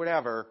date or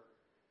whatever,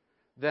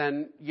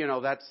 then,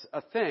 that's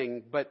a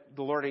thing, but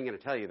the Lord ain't going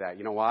to tell you that.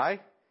 You know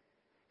why?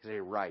 Because it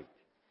ain't right.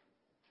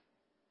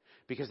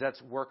 Because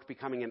that's work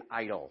becoming an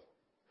idol.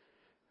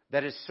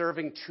 That is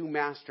serving two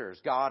masters,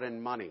 God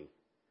and money,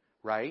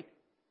 right?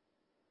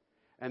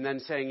 And then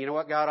saying, you know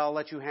what, God, I'll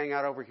let you hang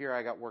out over here.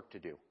 I got work to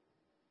do.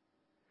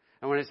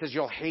 And when it says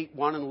you'll hate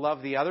one and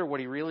love the other, what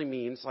he really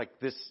means, like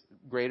this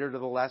greater to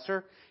the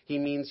lesser, he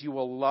means you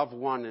will love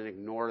one and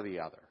ignore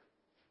the other.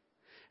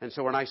 And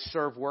so when I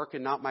serve work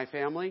and not my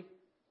family,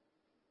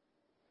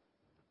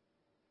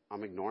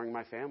 I'm ignoring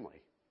my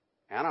family.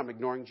 And I'm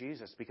ignoring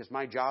Jesus because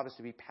my job is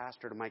to be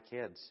pastor to my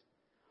kids.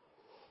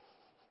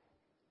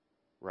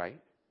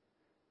 Right?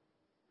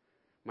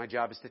 My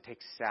job is to take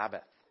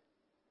Sabbath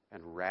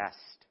and rest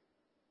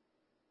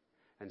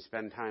and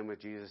spend time with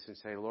Jesus and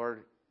say,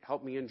 Lord,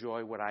 help me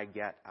enjoy what I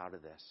get out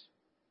of this.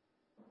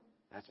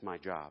 That's my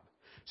job.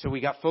 So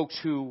we got folks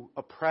who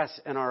oppress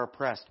and are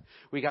oppressed.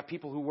 We got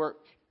people who work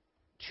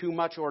too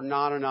much or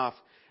not enough.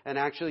 And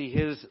actually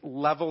his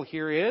level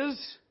here is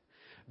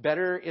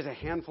Better is a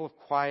handful of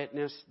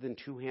quietness than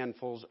 2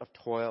 handfuls of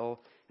toil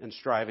and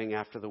striving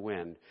after the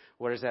wind.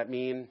 What does that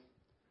mean?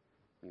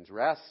 It means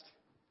rest,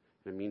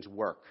 and it means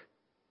work.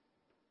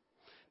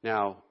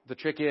 Now, the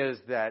trick is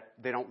that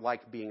they don't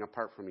like being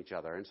apart from each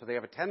other, and so they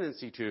have a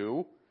tendency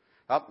to,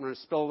 I'm going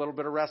to spill a little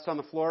bit of rest on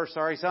the floor.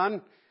 Sorry,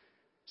 son.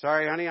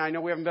 Sorry, honey. I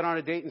know we haven't been on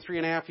a date in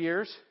 3.5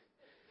 years,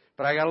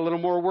 but I got a little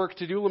more work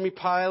to do. Let me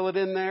pile it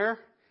in there.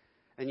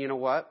 And you know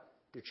what?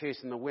 You're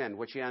chasing the wind.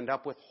 What you end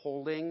up with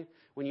holding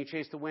when you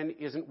chase the wind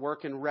isn't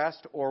work and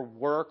rest or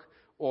work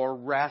or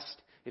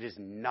rest. It is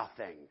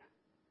nothing.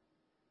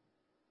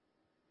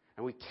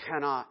 And we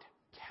cannot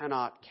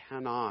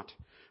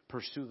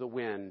pursue the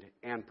wind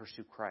and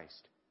pursue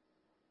Christ.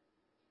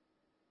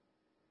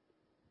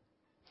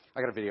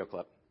 I got a video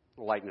clip.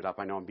 I'll lighten it up.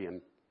 I know I'm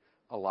being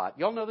a lot.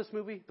 Y'all know this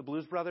movie, The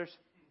Blues Brothers?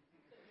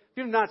 If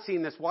you've not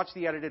seen this, watch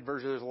the edited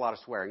version. There's a lot of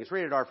swearing. It's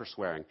rated R for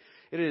swearing.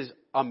 It is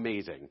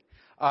amazing.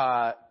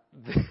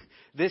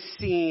 This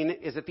scene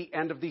is at the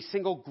end of the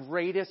single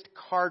greatest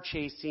car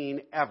chase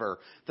scene ever.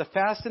 The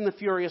Fast and the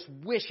Furious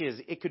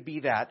wishes it could be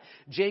that.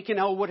 Jake and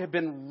Elwood have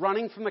been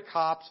running from the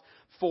cops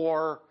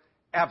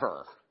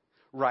forever,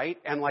 right?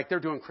 And like they're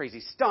doing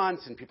crazy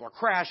stunts and people are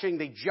crashing.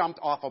 They jumped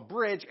off a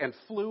bridge and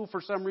flew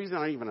for some reason.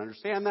 I don't even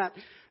understand that.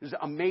 It was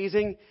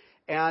amazing.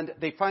 And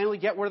they finally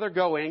get where they're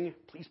going.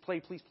 Please play,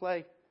 please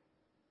play.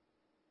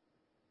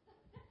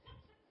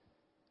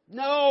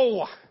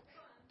 No!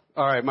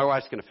 All right, my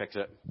wife's going to fix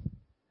it.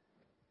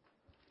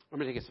 I'm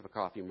going to take a sip of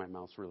coffee. My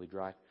mouth's really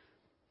dry.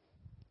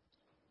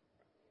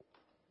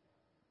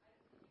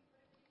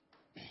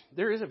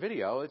 There is a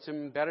video. It's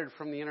embedded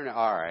from the internet.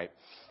 All right.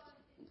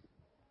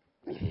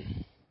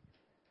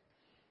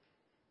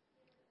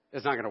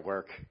 It's not going to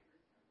work.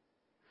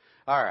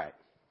 All right.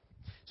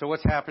 So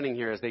what's happening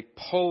here is they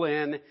pull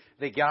in,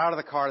 they get out of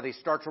the car, they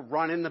start to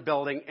run in the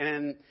building,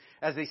 and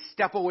as they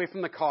step away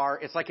from the car,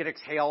 it's like it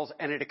exhales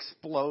and it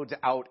explodes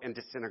out and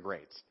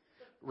disintegrates.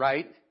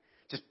 Right?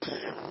 Just,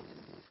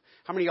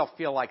 how many of y'all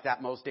feel like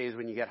that most days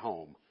when you get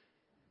home?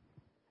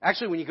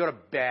 Actually, when you go to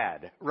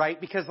bed, right?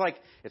 Because like,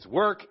 it's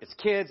work, it's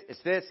kids,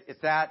 it's this, it's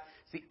that,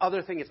 it's the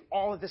other thing, it's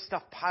all of this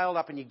stuff piled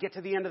up, and you get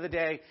to the end of the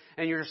day,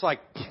 and you're just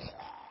like,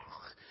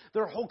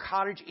 there are whole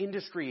cottage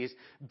industries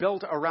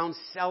built around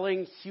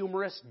selling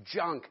humorous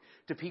junk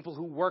to people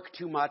who work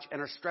too much and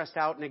are stressed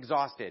out and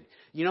exhausted.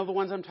 You know the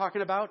ones I'm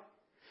talking about?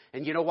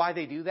 And you know why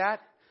they do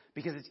that?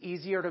 Because it's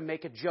easier to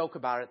make a joke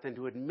about it than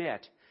to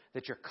admit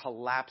that you're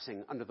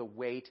collapsing under the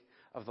weight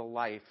of the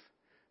life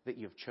that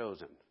you've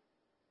chosen.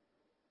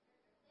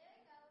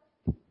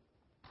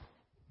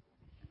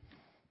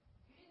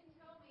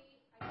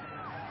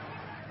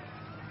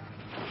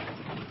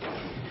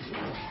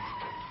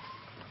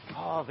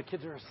 Oh, the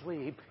kids are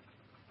asleep.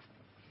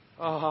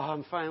 Oh,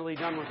 I'm finally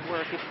done with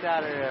work. It's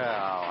Saturday. Oh,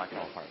 I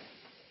fell apart.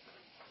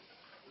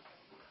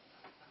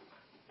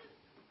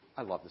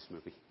 I love this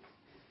movie.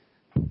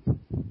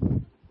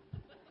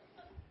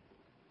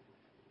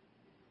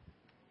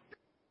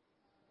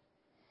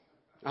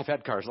 I've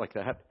had cars like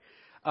that.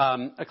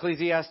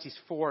 Ecclesiastes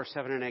 4,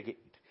 7 and 8.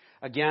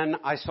 Again,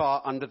 I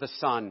saw under the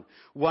sun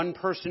one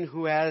person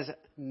who has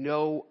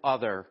no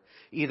other,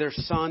 either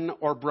son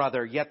or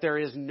brother, yet there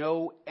is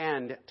no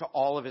end to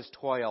all of his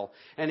toil,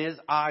 and his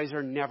eyes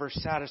are never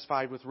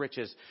satisfied with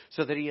riches,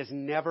 so that he has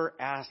never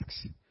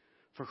asks,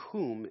 for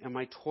whom am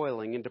I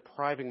toiling and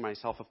depriving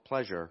myself of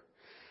pleasure?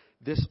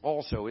 This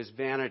also is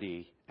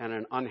vanity and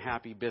an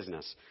unhappy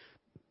business.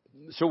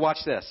 So watch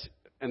this,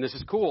 and this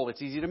is cool.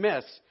 It's easy to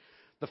miss.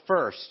 The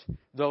first,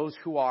 those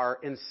who are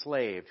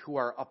enslaved, who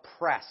are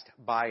oppressed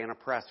by an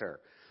oppressor.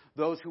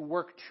 Those who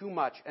work too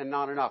much and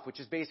not enough, which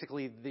is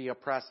basically the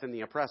oppressed and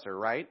the oppressor,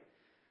 right?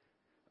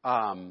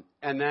 And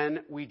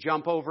then we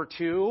jump over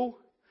to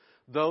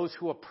those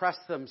who oppress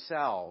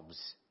themselves.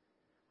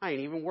 I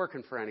ain't even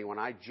working for anyone.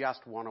 I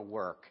just want to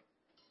work.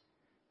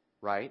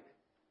 Right?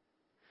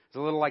 It's a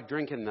little like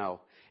drinking, though.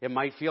 It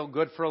might feel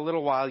good for a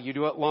little while. You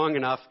do it long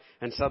enough,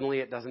 and suddenly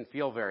it doesn't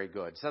feel very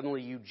good.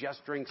 Suddenly you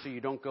just drink so you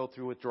don't go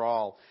through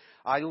withdrawal.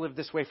 I lived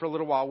this way for a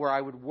little while where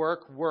I would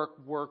work,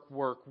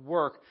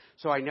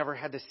 so I never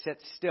had to sit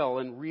still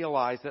and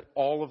realize that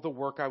all of the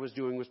work I was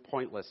doing was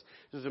pointless.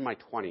 This was in my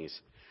 20s.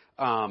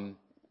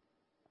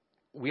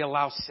 We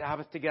allow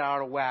Sabbath to get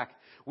out of whack.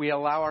 We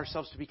allow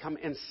ourselves to become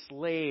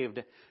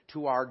enslaved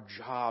to our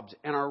jobs,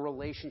 and our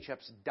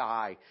relationships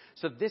die.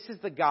 So this is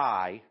the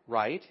guy,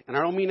 right? And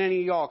I don't mean any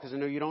of y'all, because I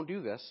know you don't do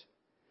this.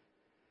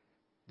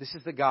 This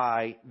is the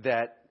guy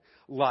that,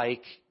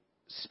 like,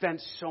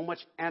 spent so much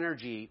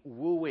energy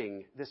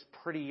wooing this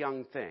pretty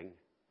young thing,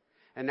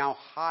 and now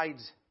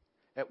hides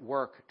at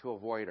work to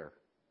avoid her.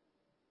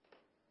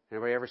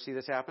 Anybody ever see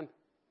this happen?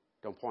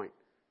 Don't point.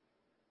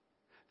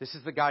 This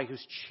is the guy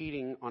who's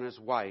cheating on his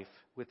wife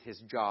with his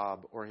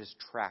job or his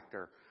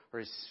tractor or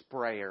his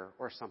sprayer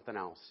or something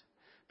else,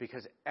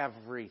 because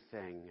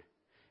everything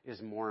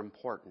is more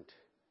important.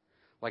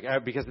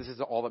 Because this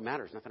is all that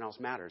matters. Nothing else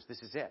matters.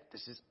 This is it.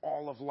 This is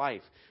all of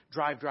life.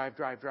 Drive.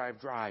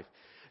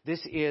 This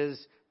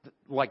is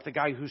like the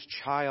guy whose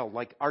child,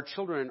 like our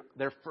children,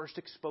 their first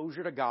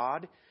exposure to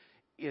God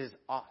is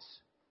us.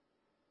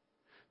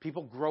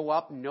 People grow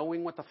up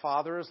knowing what the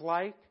Father is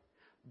like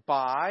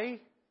by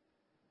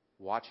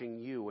watching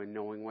you and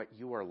knowing what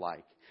you are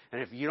like.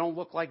 And if you don't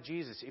look like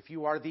Jesus, if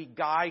you are the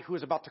guy who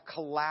is about to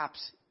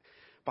collapse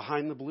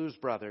behind the Blues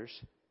Brothers,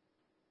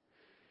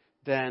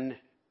 then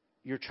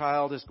your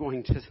child is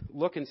going to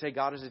look and say,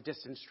 God is a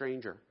distant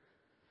stranger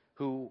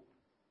who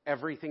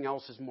everything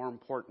else is more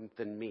important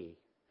than me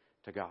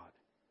to God.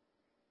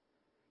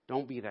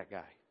 Don't be that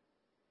guy.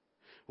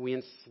 We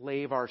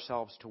enslave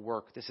ourselves to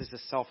work. This is a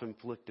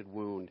self-inflicted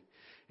wound.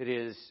 It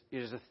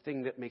is a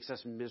thing that makes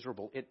us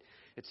miserable. It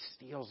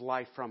steals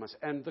life from us.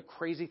 And the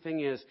crazy thing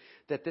is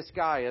that this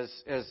guy,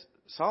 as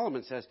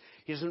Solomon says,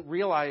 he doesn't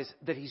realize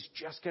that he's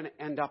just going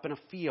to end up in a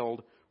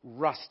field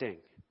rusting.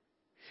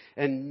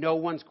 And no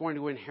one's going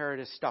to inherit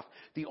his stuff.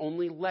 The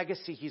only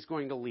legacy he's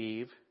going to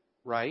leave,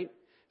 right,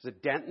 is a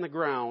dent in the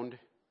ground,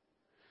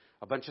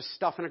 a bunch of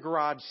stuff in a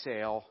garage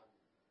sale,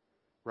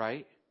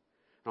 right?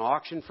 An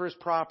auction for his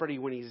property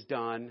when he's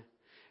done,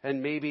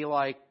 and maybe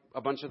like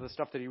a bunch of the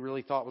stuff that he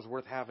really thought was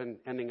worth having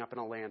ending up in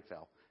a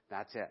landfill.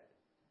 That's it.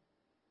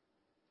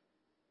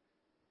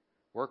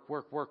 Work,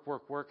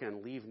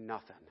 and leave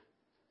nothing.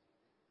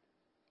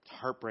 It's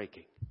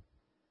heartbreaking.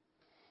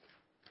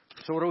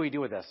 So what do we do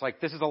with this? Like,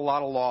 this is a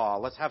lot of law.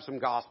 Let's have some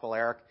gospel,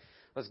 Eric.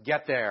 Let's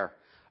get there.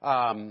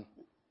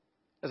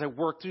 As I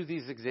work through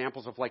these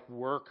examples of like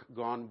work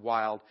gone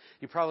wild,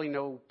 you probably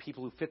know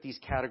people who fit these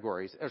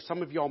categories. Or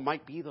some of y'all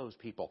might be those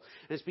people.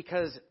 And it's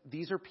because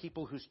these are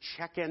people whose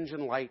check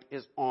engine light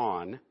is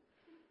on,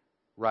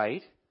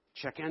 right?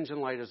 Check engine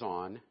light is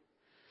on.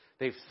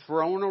 They've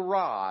thrown a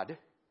rod,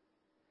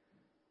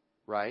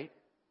 right?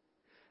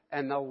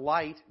 And the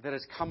light that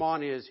has come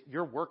on is,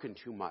 you're working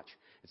too much.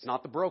 It's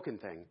not the broken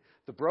thing.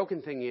 The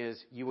broken thing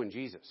is you and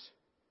Jesus.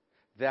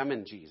 Them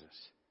and Jesus.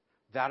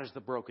 That is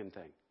the broken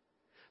thing.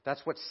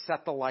 That's what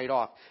set the light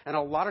off. And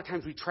a lot of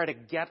times we try to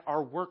get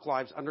our work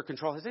lives under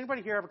control. Has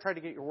anybody here ever tried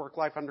to get your work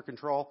life under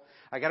control?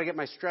 I got to get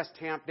my stress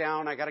tamped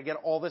down. I got to get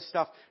all this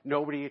stuff.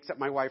 Nobody except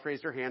my wife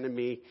raised her hand and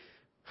me.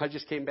 I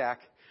just came back.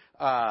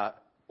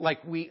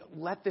 Like we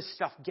let this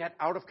stuff get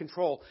out of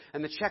control,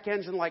 and the check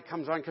engine light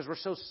comes on because we're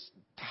so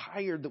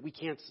tired that we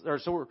can't, or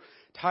so we're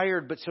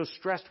tired but so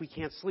stressed we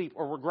can't sleep,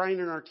 or we're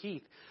grinding our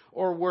teeth,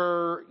 or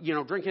we're,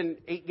 drinking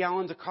 8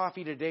 gallons of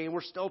coffee today and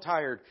we're still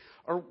tired,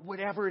 or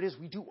whatever it is.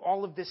 We do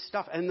all of this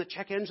stuff, and the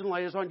check engine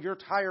light is on. You're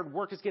tired.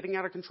 Work is getting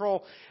out of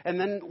control, and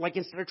then, like,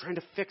 instead of trying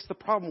to fix the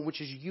problem, which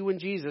is you and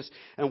Jesus,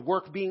 and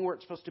work being where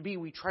it's supposed to be,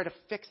 we try to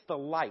fix the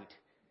light.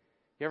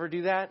 You ever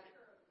do that?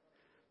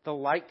 The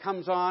light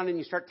comes on and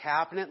you start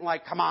tapping it and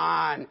like, come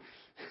on,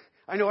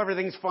 I know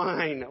everything's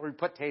fine. Or we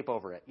put tape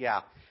over it.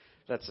 Yeah,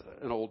 that's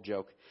an old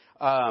joke.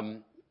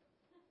 And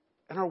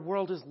our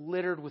world is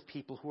littered with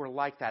people who are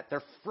like that.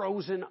 They're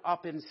frozen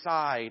up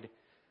inside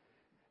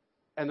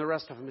and the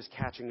rest of them is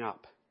catching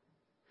up.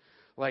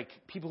 Like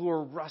people who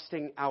are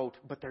rusting out,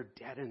 but they're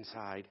dead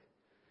inside.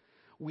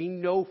 We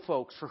know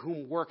folks for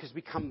whom work has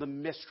become the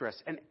mistress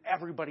and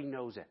everybody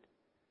knows it.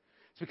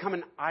 It's become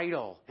an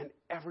idol, and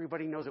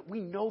everybody knows it. We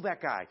know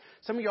that guy.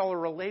 Some of y'all are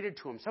related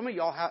to him. Some of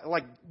y'all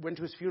went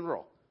to his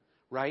funeral,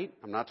 right?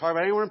 I'm not talking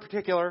about anyone in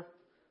particular,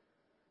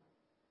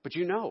 but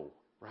you know,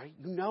 right?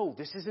 You know,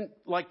 this isn't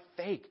like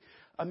fake.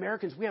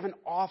 Americans, we have an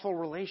awful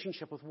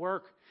relationship with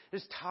work.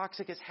 It's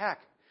toxic as heck.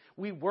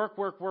 We work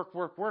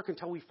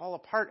until we fall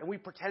apart, and we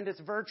pretend it's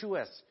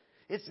virtuous.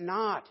 It's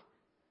not.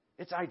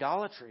 It's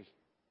idolatry.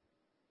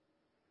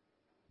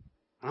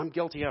 I'm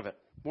guilty of it,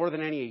 more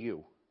than any of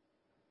you.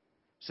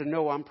 So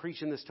no, I'm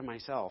preaching this to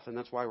myself, and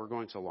that's why we're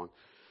going so long.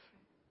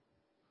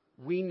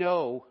 We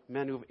know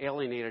men who've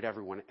alienated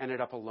everyone,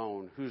 ended up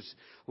alone, who's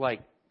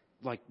like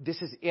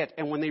this is it.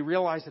 And when they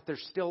realize that they're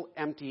still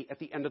empty at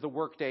the end of the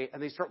workday,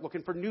 and they start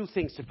looking for new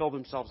things to fill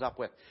themselves up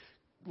with,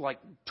 like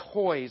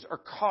toys or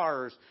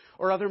cars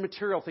or other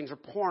material things or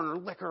porn or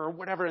liquor or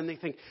whatever, and they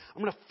think,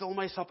 I'm going to fill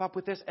myself up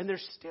with this, and they're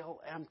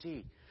still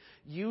empty.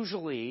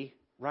 Usually,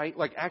 right,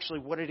 like actually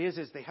what it is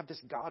they have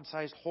this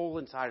God-sized hole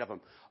inside of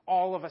them.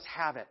 All of us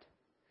have it.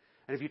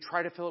 And if you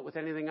try to fill it with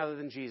anything other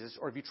than Jesus,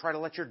 or if you try to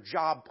let your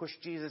job push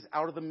Jesus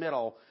out of the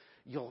middle,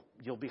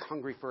 you'll be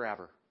hungry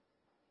forever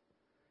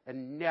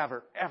and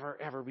never, ever,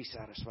 ever be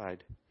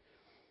satisfied.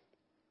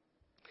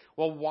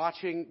 While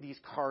watching these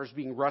cars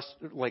being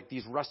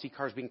these rusty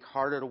cars being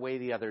carted away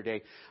the other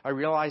day, I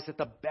realized that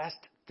the best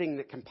thing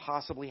that can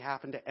possibly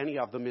happen to any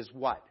of them is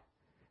what?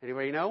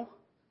 Anybody know?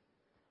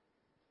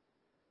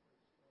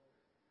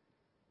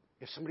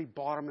 If somebody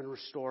bought them and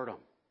restored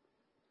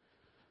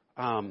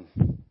them.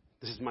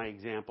 This is my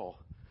example.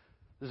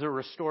 This is a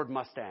restored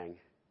Mustang.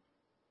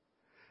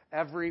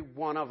 Every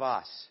one of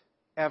us,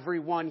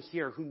 everyone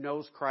here who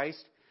knows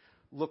Christ,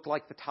 looked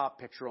like the top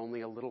picture,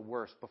 only a little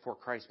worse before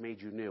Christ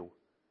made you new.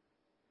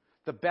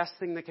 The best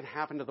thing that can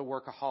happen to the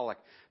workaholic,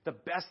 the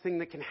best thing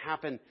that can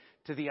happen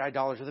to the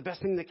idolater, the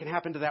best thing that can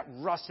happen to that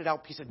rusted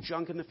out piece of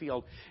junk in the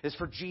field is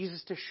for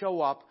Jesus to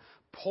show up,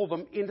 pull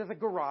them into the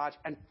garage,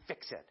 and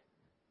fix it.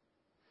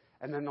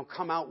 And then they'll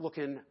come out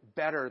looking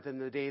better than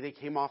the day they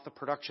came off the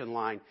production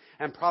line.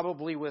 And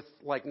probably with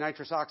like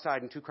nitrous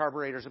oxide and 2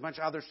 carburetors, a bunch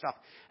of other stuff.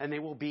 And they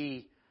will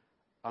be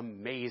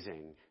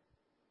amazing.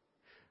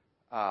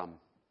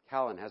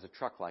 Callan has a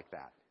truck like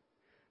that.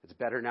 It's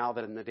better now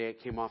than the day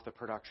it came off the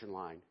production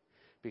line.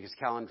 Because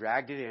Callan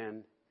dragged it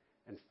in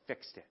and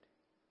fixed it.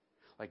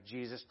 Like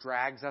Jesus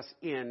drags us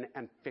in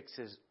and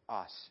fixes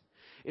us.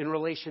 In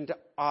relation to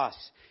us,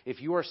 if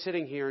you are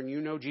sitting here and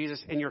you know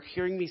Jesus and you're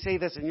hearing me say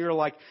this and you're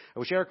like, I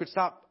wish Eric would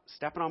stop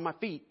stepping on my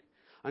feet.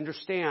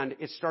 Understand,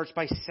 it starts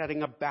by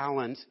setting a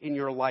balance in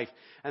your life.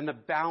 And the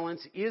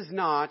balance is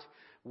not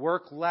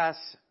work less,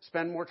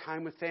 spend more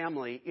time with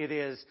family. It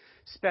is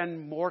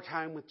spend more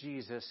time with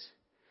Jesus.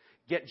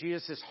 Get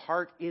Jesus'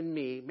 heart in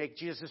me. Make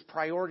Jesus'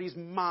 priorities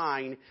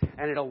mine.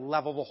 And it'll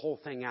level the whole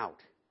thing out.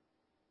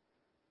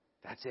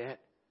 That's it.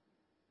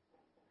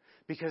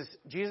 Because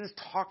Jesus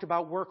talked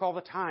about work all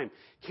the time.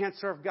 Can't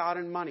serve God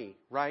and money,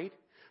 right?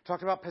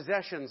 Talked about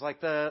possessions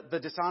like the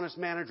dishonest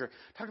manager.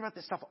 Talked about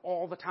this stuff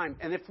all the time.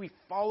 And if we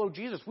follow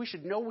Jesus, we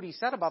should know what he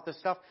said about this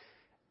stuff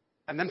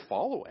and then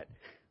follow it.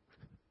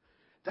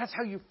 That's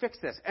how you fix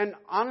this. And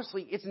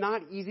honestly, it's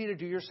not easy to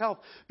do yourself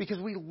because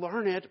we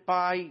learn it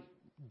by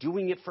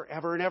doing it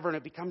forever and ever. And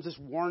it becomes this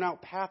worn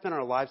out path in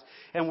our lives.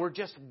 And we're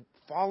just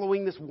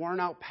following this worn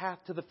out path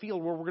to the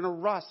field where we're going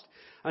to rust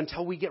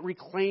until we get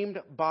reclaimed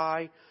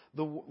by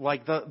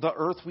the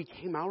earth we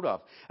came out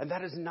of. And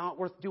that is not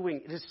worth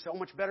doing. It is so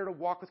much better to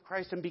walk with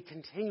Christ and be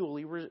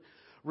continually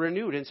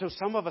renewed. And so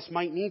some of us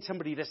might need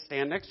somebody to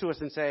stand next to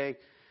us and say,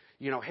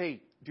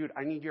 hey, dude,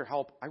 I need your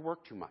help. I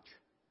work too much.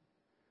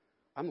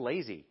 I'm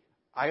lazy.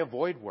 I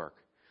avoid work.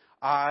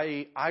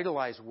 I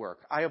idolize work.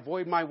 I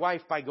avoid my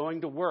wife by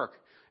going to work.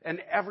 And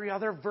every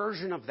other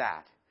version of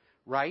that,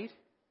 right?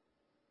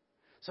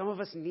 Some of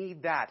us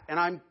need that. And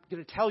I'm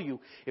going to tell you,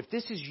 if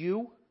this is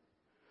you,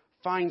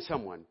 find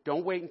someone.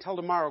 Don't wait until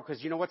tomorrow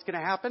because you know what's going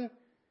to happen?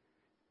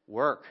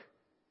 Work.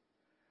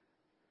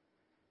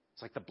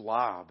 It's like the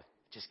blob.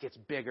 It just gets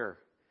bigger.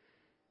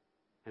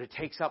 And it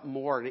takes up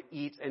more and it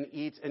eats and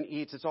eats and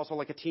eats. It's also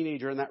like a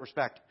teenager in that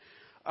respect.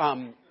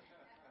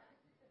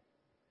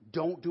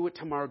 Don't do it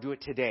tomorrow. Do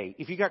it today.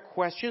 If you got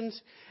questions,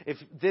 if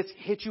this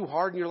hits you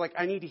hard and you're like,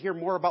 I need to hear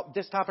more about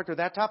this topic or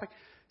that topic,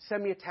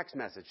 send me a text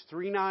message,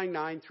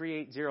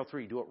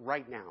 399-3803. Do it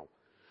right now.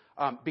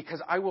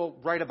 Because I will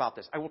write about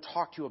this. I will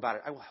talk to you about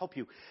it. I will help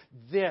you.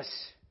 This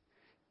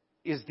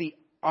is the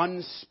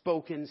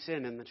unspoken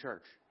sin in the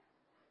church.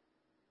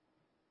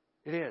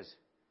 It is.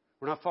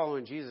 We're not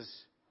following Jesus.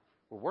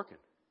 We're working.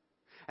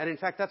 And in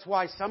fact, that's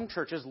why some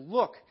churches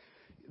look,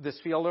 this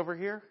field over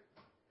here,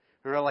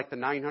 there are like the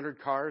 900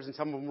 cars, and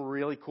some of them were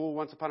really cool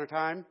once upon a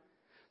time.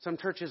 Some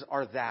churches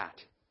are that.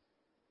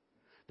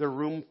 They're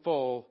room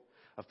full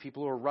of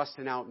people who are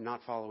rusting out and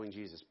not following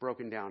Jesus,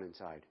 broken down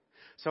inside.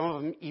 Some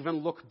of them even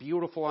look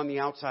beautiful on the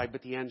outside,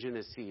 but the engine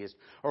is seized.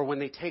 Or when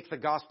they take the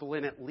gospel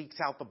in, it leaks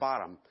out the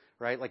bottom,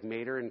 right? Like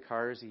Mater in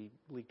Cars, he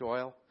leaked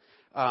oil.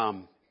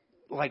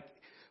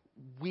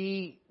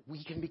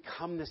 We can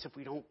become this if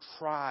we don't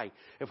try,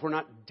 if we're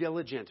not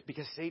diligent,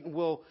 because Satan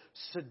will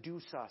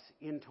seduce us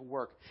into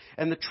work.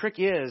 And the trick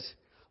is,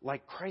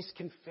 like, Christ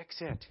can fix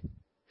it.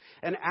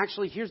 And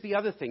actually, here's the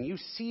other thing. You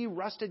see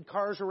rusted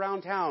cars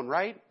around town,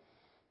 right?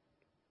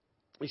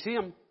 You see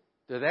them.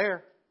 They're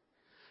there.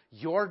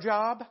 Your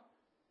job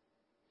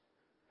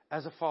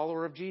as a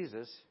follower of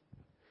Jesus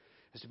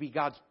is to be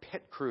God's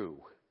pit crew.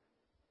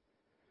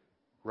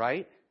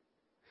 Right?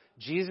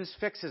 Jesus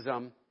fixes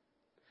them.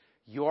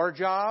 Your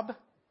job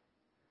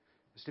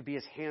is to be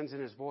his hands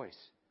and his voice.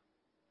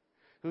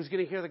 Who's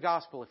going to hear the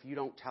gospel if you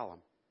don't tell them?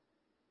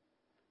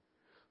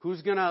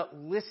 Who's going to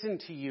listen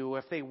to you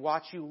if they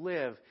watch you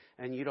live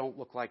and you don't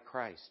look like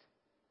Christ?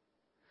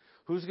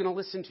 Who's going to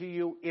listen to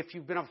you if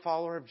you've been a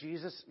follower of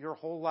Jesus your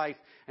whole life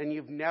and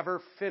you've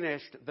never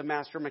finished the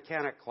master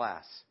mechanic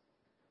class?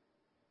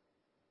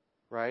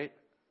 Right?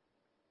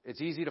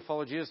 It's easy to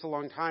follow Jesus a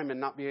long time and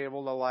not be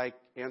able to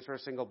answer a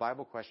single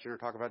Bible question or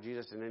talk about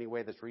Jesus in any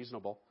way that's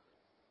reasonable.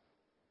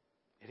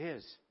 It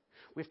is.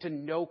 We have to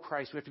know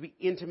Christ. We have to be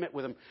intimate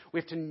with him. We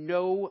have to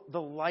know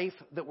the life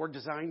that we're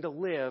designed to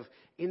live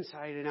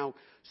inside and out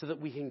so that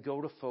we can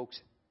go to folks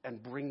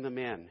and bring them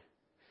in.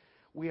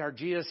 We are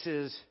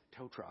Jesus'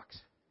 tow trucks.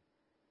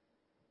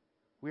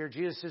 We are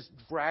Jesus'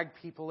 drag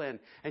people in.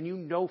 And you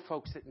know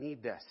folks that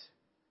need this,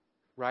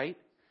 right?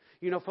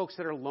 You know folks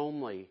that are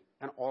lonely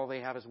and all they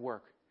have is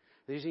work.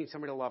 They just need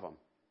somebody to love them.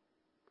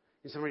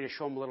 They need somebody to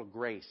show them a little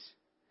grace.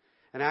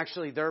 And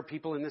actually, there are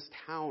people in this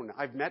town.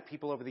 I've met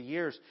people over the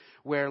years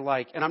where, and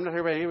I'm not talking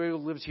about anybody who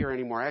lives here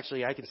anymore.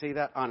 Actually, I can say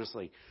that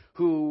honestly,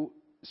 who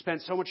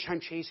spent so much time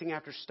chasing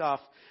after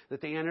stuff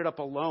that they ended up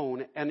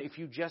alone. And if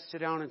you just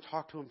sit down and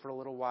talk to them for a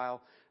little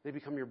while, they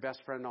become your best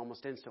friend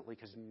almost instantly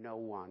because no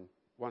one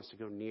wants to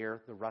go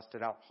near the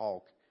rusted out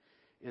Hulk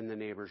in the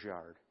neighbor's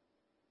yard.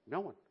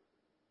 No one.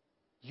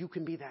 You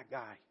can be that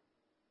guy.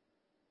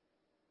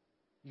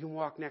 You can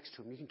walk next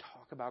to them. You can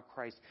talk about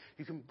Christ.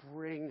 You can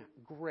bring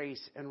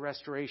grace and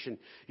restoration.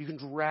 You can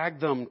drag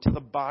them to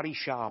the body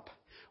shop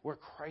where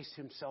Christ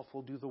himself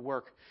will do the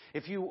work.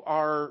 If you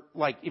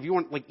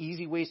want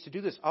easy ways to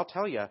do this, I'll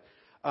tell you.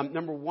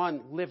 Number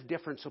one, live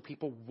different so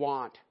people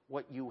want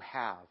what you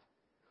have.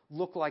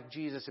 Look like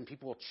Jesus and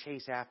people will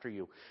chase after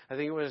you. I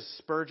think it was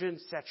Spurgeon,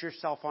 set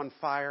yourself on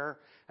fire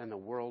and the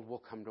world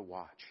will come to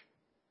watch.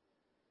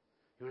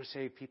 You want to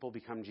say people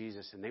become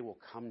Jesus and they will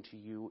come to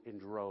you in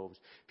droves.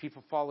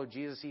 People follow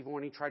Jesus even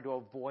when he tried to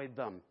avoid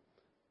them.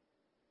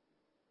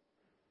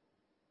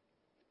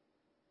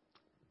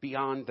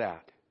 Beyond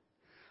that,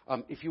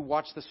 if you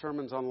watch the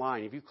sermons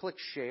online, if you click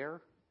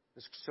share,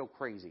 it's so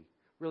crazy.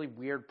 Really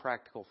weird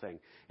practical thing.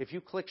 If you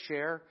click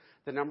share,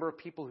 the number of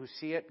people who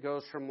see it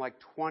goes from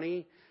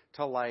 20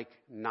 to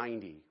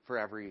 90 for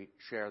every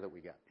share that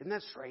we get. Isn't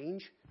that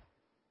strange?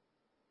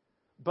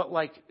 But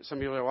some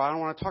people are, well, I don't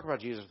want to talk about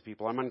Jesus with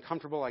people. I'm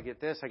uncomfortable. I get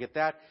this, I get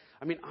that.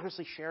 I mean,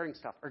 honestly, sharing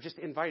stuff or just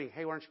inviting,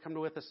 hey, why don't you come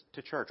with us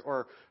to church?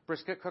 Or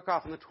brisket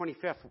cook-off on the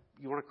 25th.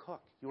 You want to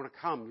cook. You want to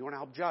come. You want to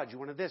help judge. You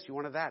want to this. You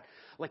want to that.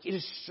 It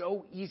is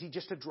so easy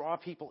just to draw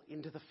people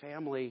into the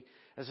family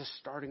as a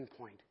starting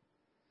point.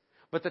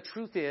 But the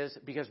truth is,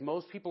 because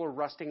most people are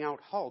rusting out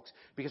hulks,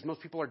 because most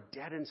people are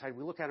dead inside,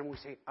 we look at them and we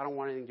say, I don't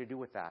want anything to do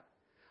with that.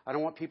 I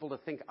don't want people to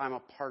think I'm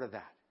a part of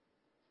that.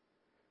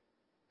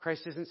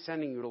 Christ isn't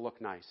sending you to look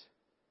nice.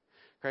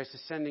 Christ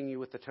is sending you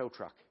with the tow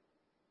truck.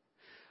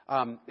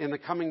 In the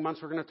coming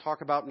months, we're going to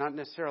talk about not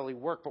necessarily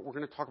work, but we're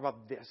going to talk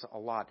about this a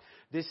lot.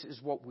 This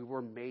is what we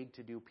were made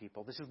to do,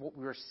 people. This is what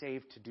we were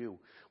saved to do.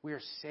 We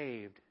are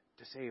saved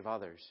to save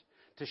others,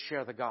 to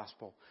share the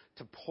gospel,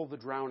 to pull the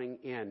drowning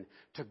in,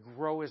 to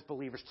grow as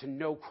believers, to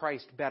know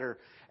Christ better.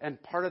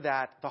 And part of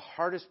that, the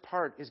hardest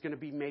part, is going to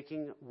be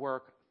making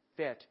work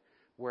fit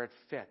where it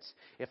fits.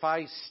 If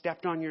I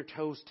stepped on your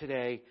toes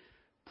today,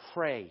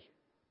 pray.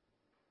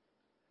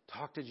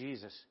 Talk to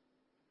Jesus.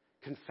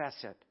 Confess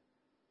it.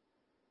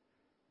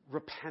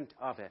 Repent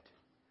of it.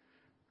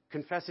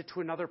 Confess it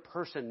to another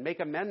person. Make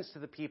amends to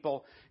the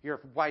people,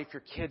 your wife,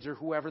 your kids, or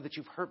whoever that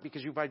you've hurt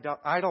because you've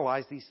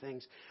idolized these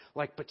things.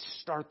 But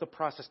start the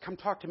process. Come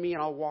talk to me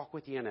and I'll walk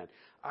with you in it.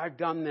 I've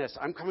done this.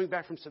 I'm coming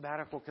back from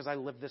sabbatical because I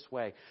live this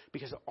way.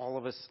 Because all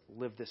of us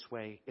live this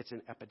way. It's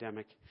an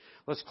epidemic.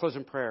 Let's close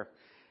in prayer.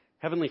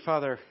 Heavenly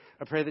Father,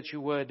 I pray that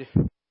you would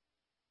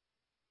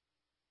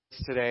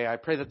today. I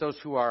pray that those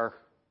who are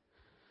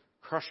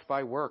crushed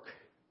by work,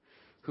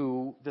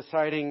 who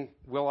deciding,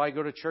 will I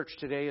go to church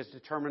today, is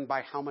determined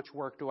by how much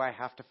work do I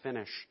have to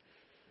finish.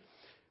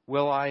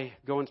 Will I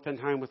go and spend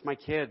time with my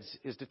kids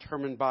is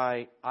determined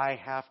by, I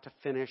have to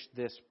finish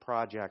this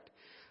project.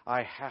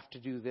 I have to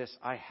do this.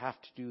 I have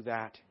to do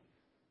that.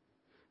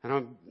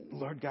 And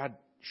Lord God,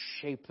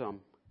 shape them.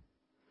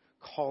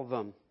 Call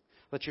them.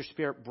 Let your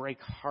Spirit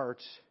break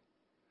hearts.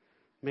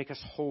 Make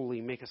us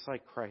holy. Make us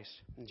like Christ.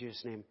 In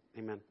Jesus' name,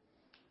 amen.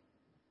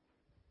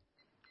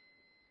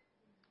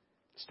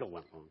 Still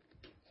went long.